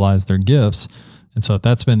to utilize their gifts. And so if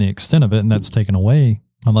that's been the extent of it and that's taken away,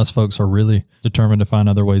 unless folks are really determined to find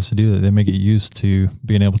other ways to do that, they may get used to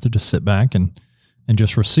being able to just sit back and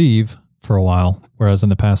just receive for a while, whereas in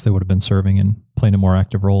the past they would have been serving and playing a more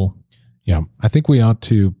active role. Yeah, I think we ought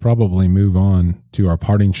to probably move on to our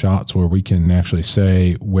parting shots where we can actually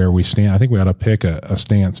say where we stand. I think we ought to pick a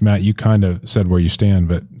stance. Matt, you kind of said where you stand,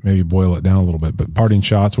 but maybe boil it down a little bit. But parting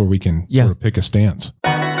shots where we can sort of pick a stance.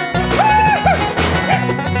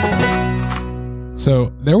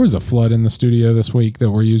 So there was a flood in the studio this week that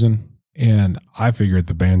we're using, and I figured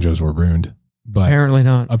the banjos were ruined. But apparently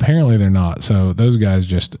not. Apparently they're not. So those guys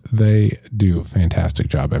they do a fantastic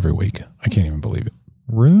job every week. I can't even believe it.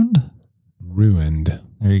 Ruined.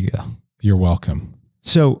 There you go. You're welcome.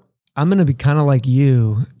 So I'm going to be kind of like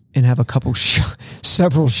you and have a couple,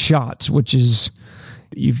 several shots, which is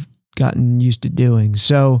you've gotten used to doing.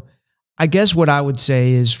 So I guess what I would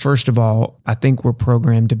say is, first of all, I think we're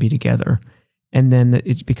programmed to be together, and then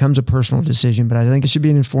it becomes a personal decision, but I think it should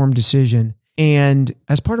be an informed decision. And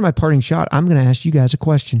as part of my parting shot, I'm going to ask you guys a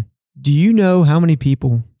question. Do you know how many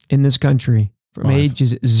people in this country from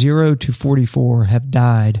ages 0 to 44 have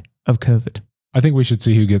died of COVID? I think we should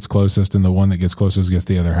see who gets closest, and the one that gets closest gets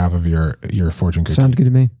the other half of your fortune cookie. Sounds good to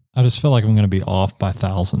me. I just feel like I'm going to be off by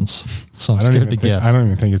thousands. So I'm scared to guess. I don't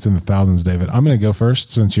even think it's in the thousands, David. I'm going to go first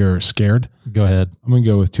since you're scared. Go ahead. I'm going to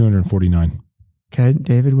go with 249. Okay,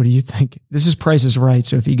 David, what do you think? This is Price is Right,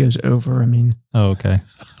 so if he goes over, I mean... Oh, okay.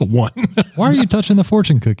 1. Why are you touching the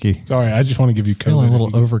fortune cookie? Sorry, I just want to give you COVID. Feeling a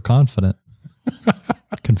little overconfident.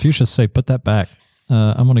 Confucius say, put that back.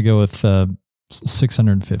 I'm going to go with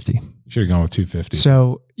 650. You should have gone with 250.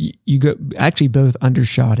 So you go actually both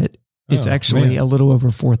undershot it. It's actually a little over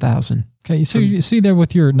 4,000. Okay, you see there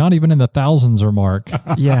with your not even in the thousands or mark.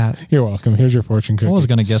 Yeah. You're welcome. Here's your fortune cookie. I was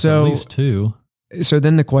going to guess at least 2. So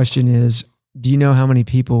then the question is, do you know how many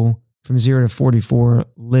people from 0 to 44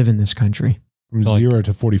 live in this country? From 0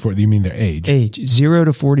 to 44, you mean their age? Age. 0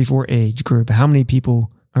 to 44 age group. How many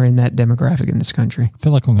people are in that demographic in this country? I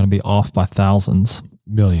feel like I'm going to be off by thousands.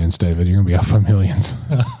 Millions, David. You're going to be off by millions.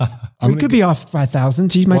 We could be off by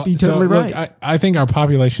thousands. You might be totally right. Look, I think our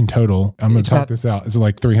population total, I'm going to talk this out, is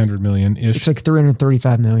like 300 million-ish. It's like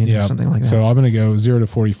 335 million or something like that. So I'm going to go 0 to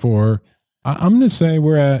 44. I'm going to say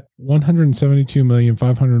we're at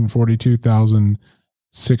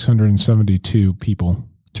 172,542,672 people.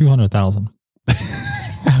 200,000.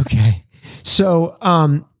 Okay. So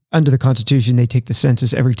under the Constitution, they take the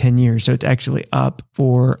census every 10 years. So it's actually up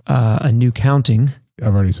for a new counting.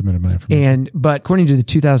 I've already submitted my information. But according to the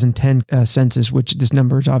 2010 census, which this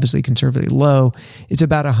number is obviously conservatively low, it's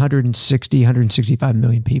about 165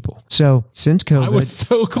 million people. So since COVID, I was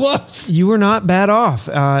so close. You were not bad off.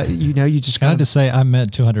 You just Can I just say I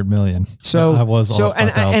meant 200 million. So I was off by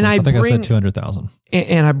thousands. I think I said 200,000.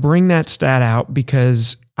 And I bring that stat out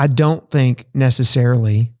because I don't think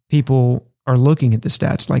necessarily people are looking at the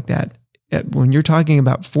stats like that. When you're talking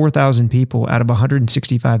about 4,000 people out of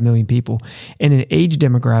 165 million people in an age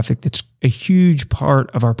demographic that's a huge part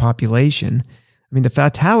of our population, I mean, the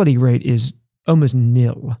fatality rate is almost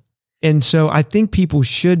nil. And so I think people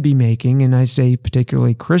should be making, and I say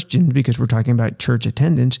particularly Christians, because we're talking about church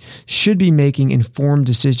attendance, should be making informed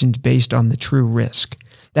decisions based on the true risk.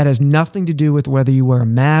 That has nothing to do with whether you wear a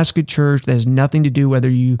mask at church. That has nothing to do whether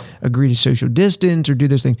you agree to social distance or do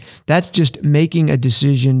those things. That's just making a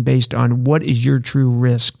decision based on what is your true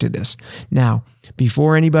risk to this. Now,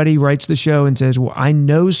 before anybody writes the show and says, well, I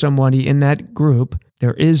know somebody in that group,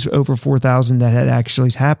 there is over 4,000 that had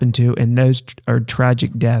actually happened to, and those are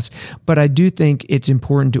tragic deaths. But I do think it's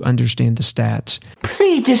important to understand the stats.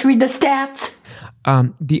 Please just read the stats.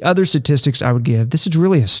 The other statistics I would give, this is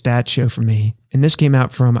really a stat show for me. And this came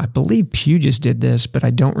out from, I believe Pew just did this, but I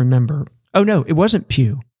don't remember. Oh, no, it wasn't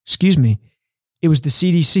Pew. Excuse me. It was the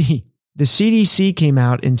CDC. The CDC came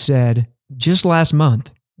out and said just last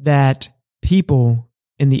month that people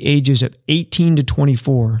in the ages of 18 to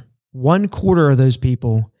 24, 1/4 of those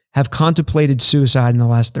people have contemplated suicide in the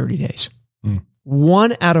last 30 days.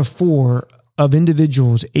 1 out of 4 of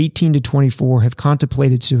individuals 18 to 24 have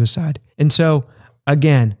contemplated suicide. And so,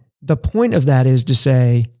 again, the point of that is to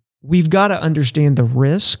say, we've got to understand the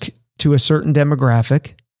risk to a certain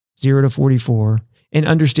demographic, 0 to 44, and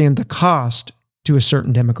understand the cost to a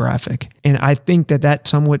certain demographic. And I think that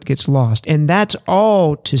somewhat gets lost. And that's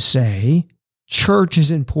all to say church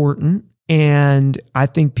is important. And I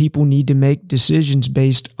think people need to make decisions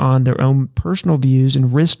based on their own personal views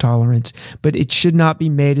and risk tolerance, but it should not be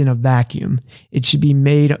made in a vacuum. It should be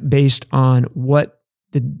made based on what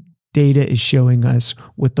the data is showing us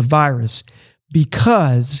with the virus,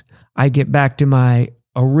 because I get back to my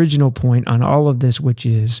original point on all of this, which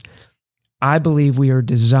is I believe we are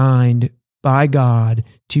designed by God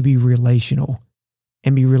to be relational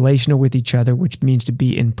and be relational with each other, which means to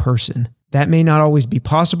be in person. That may not always be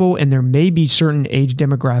possible, and there may be certain age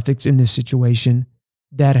demographics in this situation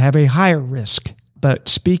that have a higher risk. But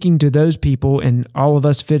speaking to those people, and all of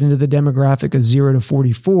us fit into the demographic of 0 to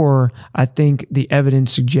 44, I think the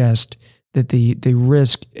evidence suggests that the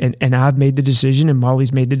risk, and I've made the decision, and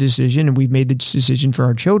Molly's made the decision, and we've made the decision for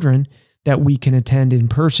our children that we can attend in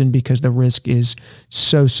person because the risk is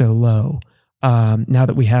so low. Now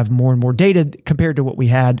that we have more and more data compared to what we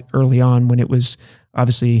had early on when it was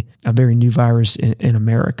obviously a very new virus in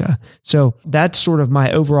America. So that's sort of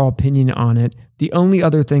my overall opinion on it. The only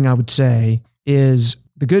other thing I would say is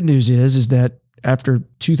the good news is that after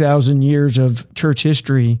 2,000 years of church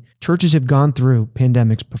history, churches have gone through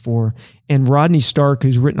pandemics before. And Rodney Stark,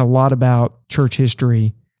 who's written a lot about church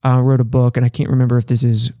history, wrote a book, and I can't remember if this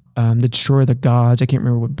is The Destroyer of the Gods. I can't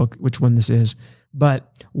remember which one this is.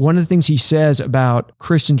 But one of the things he says about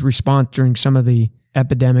Christians' response during some of the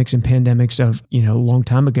epidemics and pandemics of, a long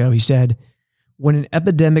time ago, he said, when an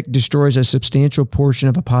epidemic destroys a substantial portion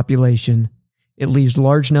of a population, it leaves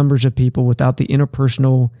large numbers of people without the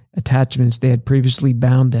interpersonal attachments they had previously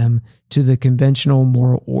bound them to the conventional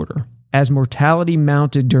moral order. As mortality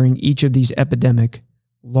mounted during each of these epidemics,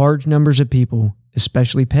 large numbers of people,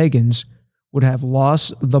 especially pagans, would have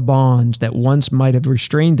lost the bonds that once might have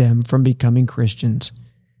restrained them from becoming Christians.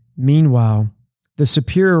 Meanwhile, the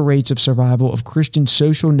superior rates of survival of Christian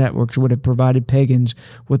social networks would have provided pagans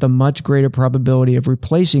with a much greater probability of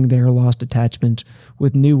replacing their lost attachments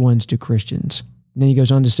with new ones to Christians. And then he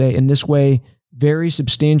goes on to say, in this way, very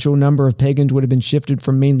substantial number of pagans would have been shifted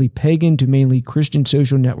from mainly pagan to mainly Christian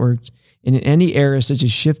social networks, and in any era such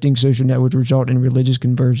as shifting social networks result in religious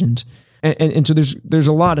conversions. And so there's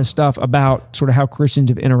a lot of stuff about sort of how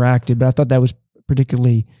Christians have interacted, but I thought that was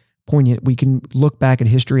particularly poignant. We can look back at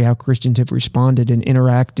history, how Christians have responded and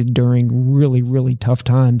interacted during really, really tough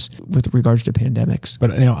times with regards to pandemics.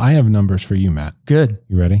 But I have numbers for you, Matt. Good.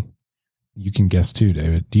 You ready? You can guess too,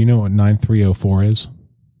 David. Do you know what 9304 is?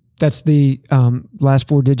 That's the last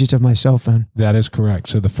 4 digits of my cell phone. That is correct.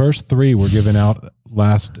 So the first 3 were given out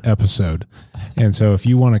last episode. And so if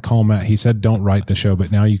you want to call Matt, he said don't write the show,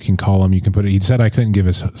 but now you can call him. You can put it. He said I couldn't give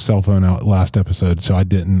his cell phone out last episode, so I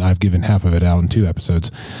didn't. I've given half of it out in 2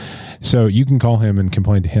 episodes. So you can call him and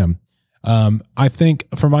complain to him. I think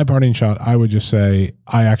for my parting shot, I would just say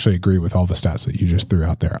I actually agree with all the stats that you just threw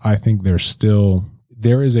out there. I think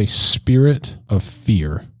there is a spirit of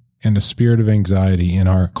fear and a spirit of anxiety in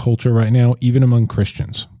our culture right now, even among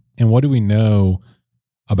Christians. And what do we know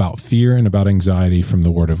about fear and about anxiety from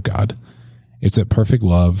the Word of God? It's that perfect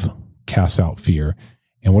love casts out fear.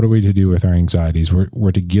 And what are we to do with our anxieties?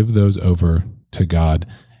 We're to give those over to God.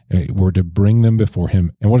 We're to bring them before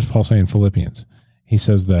Him. And what does Paul say in Philippians? He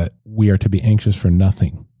says that we are to be anxious for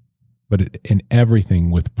nothing, but in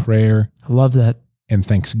everything with prayer. I love that. And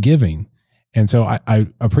thanksgiving. And so I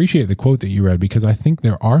appreciate the quote that you read, because I think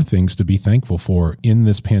there are things to be thankful for in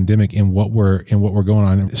this pandemic and what we're going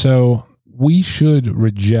on. So we should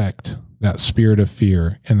reject that spirit of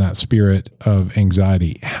fear and that spirit of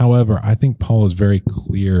anxiety. However, I think Paul is very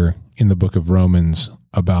clear in the book of Romans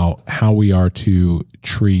about how we are to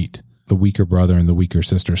treat the weaker brother and the weaker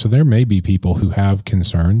sister. So there may be people who have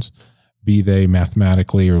concerns, be they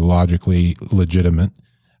mathematically or logically legitimate.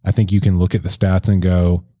 I think you can look at the stats and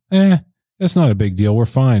go, that's not a big deal. We're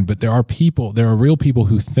fine. But there are real people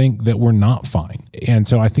who think that we're not fine. And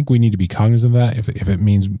so I think we need to be cognizant of that. If it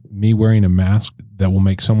means me wearing a mask that will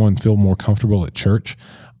make someone feel more comfortable at church,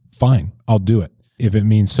 fine, I'll do it. If it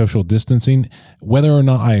means social distancing, whether or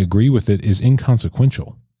not I agree with it is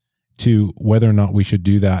inconsequential to whether or not we should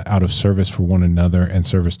do that out of service for one another and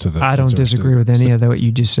service to the. I don't disagree with any of that, what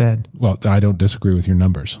you just said. Well, I don't disagree with your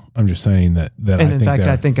numbers. I'm just saying that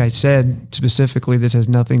I think I said specifically this has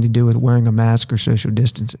nothing to do with wearing a mask or social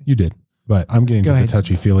distancing. You did. But I'm getting to the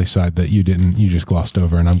touchy-feely side that you didn't. You just glossed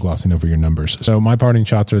over, and I'm glossing over your numbers. So my parting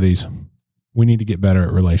shots are these. We need to get better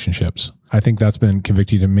at relationships. I think that's been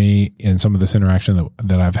convicting to me in some of this interaction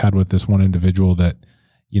that I've had with this one individual that,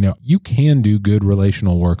 you can do good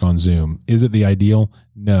relational work on Zoom. Is it the ideal?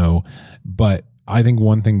 No. But I think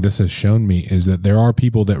one thing this has shown me is that there are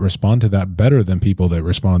people that respond to that better than people that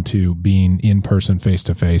respond to being in person, face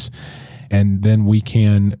to face. And then we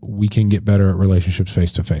can get better at relationships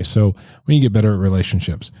face to face. So when you get better at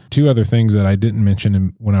relationships, 2 other things that I didn't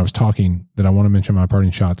mention when I was talking that I want to mention in my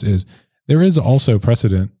parting shots is there is also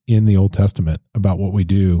precedent in the Old Testament about what we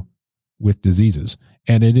do with diseases.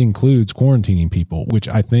 And it includes quarantining people, which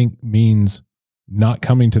I think means not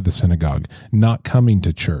coming to the synagogue, not coming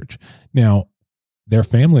to church. Now, their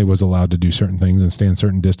family was allowed to do certain things and stand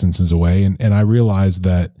certain distances away. And I realized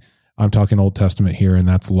that I'm talking Old Testament here, and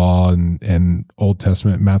that's law and Old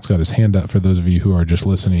Testament. Matt's got his hand up for those of you who are just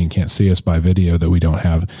listening and can't see us by video that we don't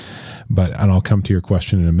have. And I'll come to your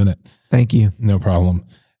question in a minute. Thank you. No problem.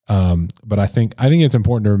 But I think it's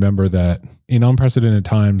important to remember that in unprecedented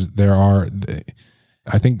times,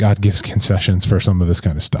 I think God gives concessions for some of this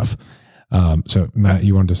kind of stuff. So Matt,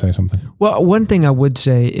 you wanted to say something? Well, one thing I would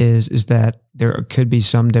say is that there could be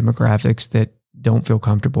some demographics that don't feel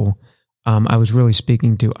comfortable. I was really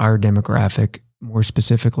speaking to our demographic more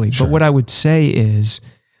specifically. Sure. But what I would say is,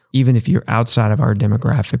 even if you're outside of our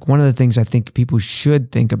demographic, one of the things I think people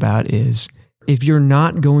should think about is if you're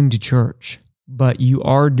not going to church, but you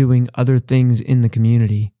are doing other things in the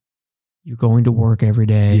community, you're going to work every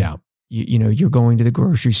day. Yeah. You're going to the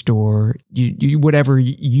grocery store, you whatever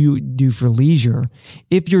you do for leisure.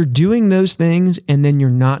 If you're doing those things and then you're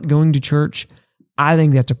not going to church, I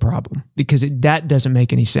think that's a problem because that doesn't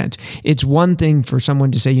make any sense. It's one thing for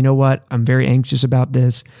someone to say, you know what, I'm very anxious about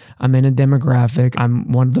this. I'm in a demographic.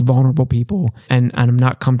 I'm one of the vulnerable people, and I'm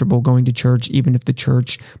not comfortable going to church, even if the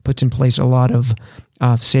church puts in place a lot of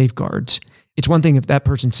safeguards. It's one thing if that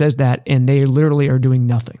person says that and they literally are doing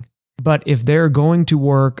nothing. But if they're going to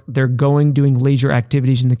work, they're doing leisure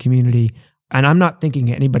activities in the community, and I'm not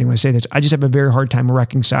thinking anybody when I say this, I just have a very hard time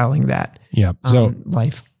reconciling that. Yeah. So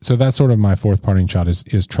life. So that's sort of my fourth parting shot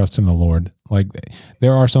is trust in the Lord. Like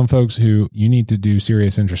there are some folks who you need to do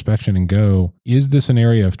serious introspection and go, is this an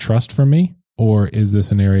area of trust for me? Or is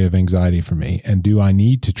this an area of anxiety for me? And do I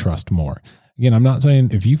need to trust more? Again, I'm not saying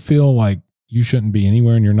if you feel like you shouldn't be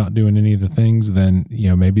anywhere and you're not doing any of the things, then,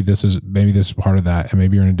 maybe this is part of that. And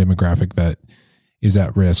maybe you're in a demographic that is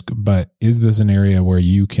at risk, but is this an area where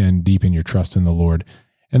you can deepen your trust in the Lord?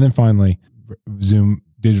 And then finally, Zoom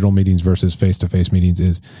digital meetings versus face-to-face meetings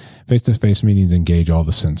is face-to-face meetings engage all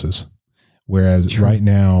the senses. Whereas right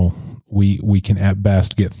now we can at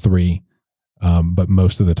best get 3, but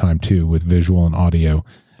most of the time 2 with visual and audio.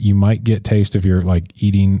 You might get taste if you're like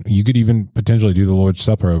eating, you could even potentially do the Lord's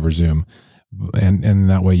Supper over Zoom. And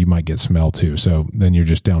that way you might get smell too. So then you're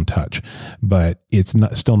just down touch, but it's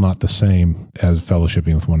still not the same as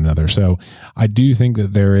fellowshipping with one another. So I do think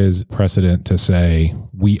that there is precedent to say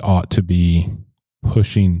we ought to be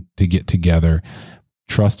pushing to get together,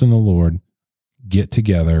 trust in the Lord, get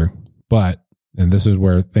together. But, and this is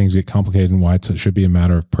where things get complicated and why it should be a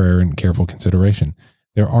matter of prayer and careful consideration.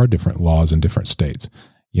 There are different laws in different states.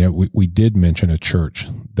 We did mention a church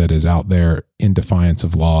that is out there in defiance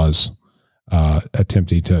of laws,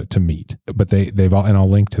 attempting to meet, but they've all, and I'll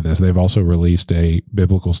link to this, they've also released a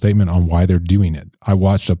biblical statement on why they're doing it. I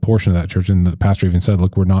watched a portion of that church and the pastor even said,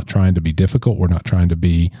 look, we're not trying to be difficult. We're not trying to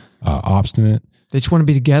be obstinate. They just want to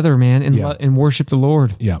be together, man, and worship the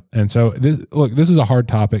Lord. Yeah. And so this is a hard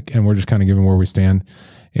topic and we're just kind of giving where we stand,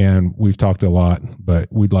 and we've talked a lot, but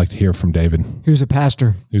we'd like to hear from David. Who's a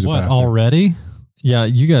pastor. Already? Yeah.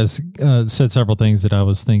 You guys said several things that I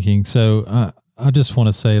was thinking. So I just want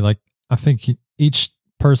to say, I think each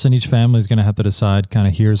person, each family is going to have to decide kind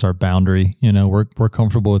of here's our boundary. We're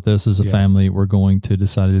comfortable with this as a family. We're going to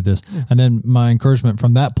decide to do this. Yeah. And then my encouragement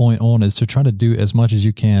from that point on is to try to do as much as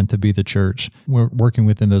you can to be the church. We're working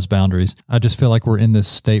within those boundaries. I just feel like we're in this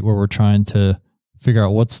state where we're trying to figure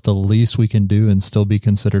out what's the least we can do and still be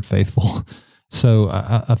considered faithful. So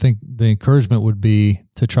I think the encouragement would be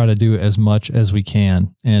to try to do as much as we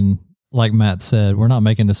can. And like Matt said, we're not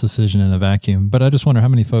making this decision in a vacuum, but I just wonder how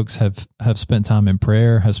many folks have spent time in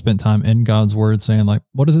prayer, have spent time in God's word saying,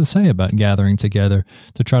 what does it say about gathering together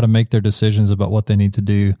to try to make their decisions about what they need to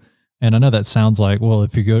do? And I know that sounds like, well,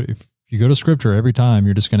 if you go to scripture every time,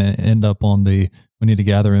 you're just going to end up on the, we need to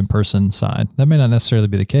gather in person side. That may not necessarily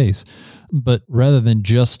be the case, but rather than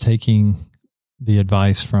just taking the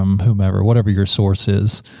advice from whomever, whatever your source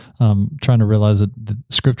is, trying to realize that the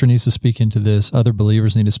scripture needs to speak into this, other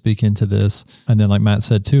believers need to speak into this. And then like Matt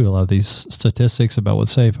said too, a lot of these statistics about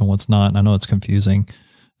what's safe and what's not, and I know it's confusing.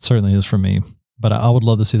 It certainly is for me, but I would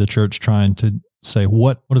love to see the church trying to say,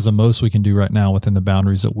 what is the most we can do right now within the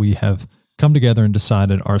boundaries that we have come together and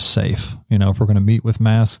decided are safe. If we're going to meet with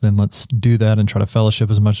masks, then let's do that and try to fellowship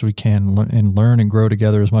as much as we can and learn and grow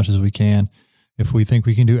together as much as we can. If we think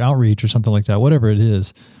we can do outreach or something like that, whatever it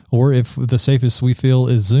is, or if the safest we feel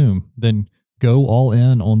is Zoom, then go all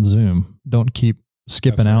in on Zoom. Don't keep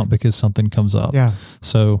skipping out because something comes up. Yeah.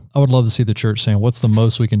 So I would love to see the church saying, what's the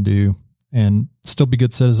most we can do and still be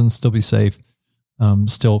good citizens, still be safe,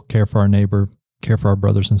 still care for our neighbor, care for our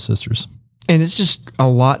brothers and sisters. And it's just a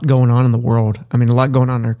lot going on in the world. A lot going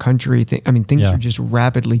on in our country. Things are just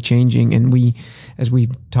rapidly changing. And we, as we've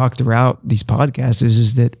talked throughout these podcasts,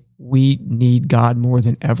 is that we need God more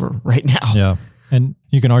than ever right now. Yeah. And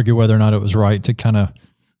you can argue whether or not it was right to kind of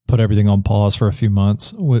put everything on pause for a few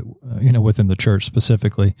months, within the church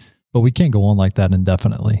specifically, but we can't go on like that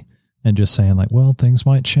indefinitely and just saying well, things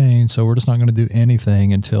might change, so we're just not going to do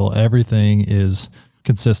anything until everything is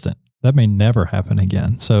consistent. That may never happen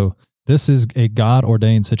again. So this is a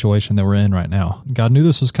God-ordained situation that we're in right now. God knew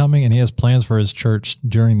this was coming, and he has plans for his church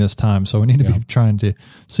during this time. So we need to be trying to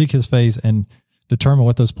seek his face and determine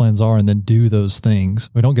what those plans are and then do those things.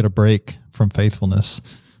 We don't get a break from faithfulness.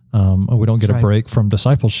 We don't get a break from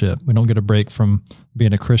discipleship. We don't get a break from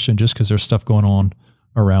being a Christian just because there's stuff going on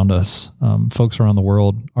around us. Folks around the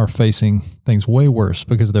world are facing things way worse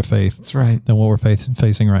because of their faith. That's right. Than what we're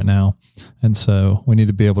facing right now. And so we need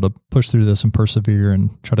to be able to push through this and persevere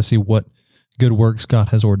and try to see what good works God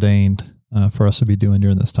has ordained for us to be doing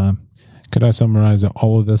during this time. Could I summarize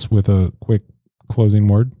all of this with a quick closing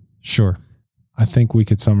word? Sure. I think we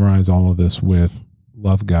could summarize all of this with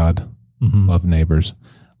love God, love neighbors.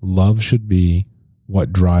 Love should be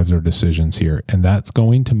what drives our decisions here. And that's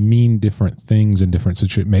going to mean different things in different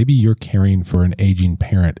situations. Maybe you're caring for an aging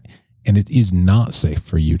parent and it is not safe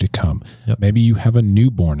for you to come. Yep. Maybe you have a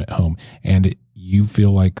newborn at home and you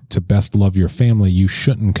feel like to best love your family, you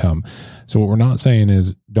shouldn't come. So what we're not saying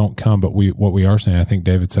is don't come, but what we are saying, I think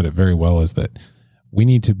David said it very well, is that we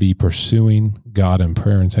need to be pursuing God in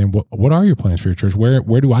prayer and saying, what are your plans for your church?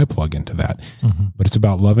 Where do I plug into that? But it's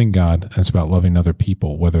about loving God and it's about loving other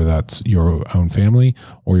people, whether that's your own family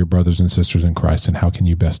or your brothers and sisters in Christ. And how can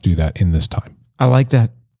you best do that in this time? I like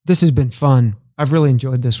that. This has been fun. I've really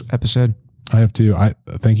enjoyed this episode. I have too. I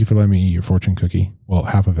thank you for letting me eat your fortune cookie. Well,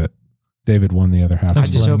 half of it. David won the other half. I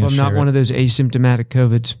just hope I'm not one of those asymptomatic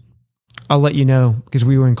COVIDs. I'll let you know because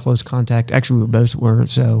we were in close contact. Actually, we both were.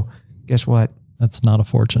 So guess what? That's not a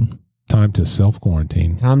fortune. Time to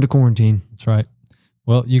self-quarantine. Time to quarantine. That's right.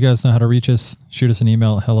 Well, you guys know how to reach us. Shoot us an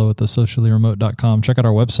email at hello@thesociallyremote.com. Check out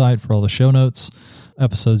our website for all the show notes,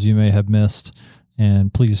 episodes you may have missed,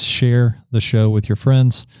 and please share the show with your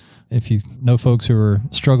friends. If you know folks who are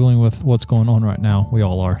struggling with what's going on right now, we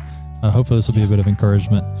all are. Hopefully this will be a bit of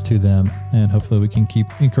encouragement to them, and hopefully we can keep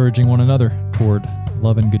encouraging one another toward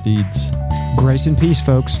love and good deeds. Grace and peace,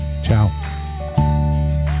 folks. Ciao.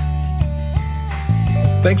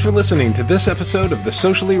 Thanks for listening to this episode of the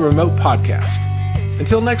Socially Remote Podcast.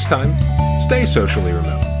 Until next time, stay socially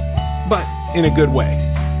remote, but in a good way.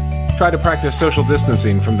 Try to practice social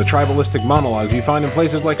distancing from the tribalistic monologues you find in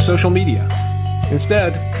places like social media.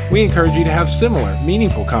 Instead, we encourage you to have similar,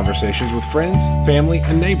 meaningful conversations with friends, family,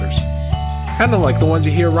 and neighbors. Kind of like the ones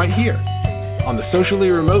you hear right here on the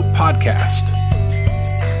Socially Remote Podcast.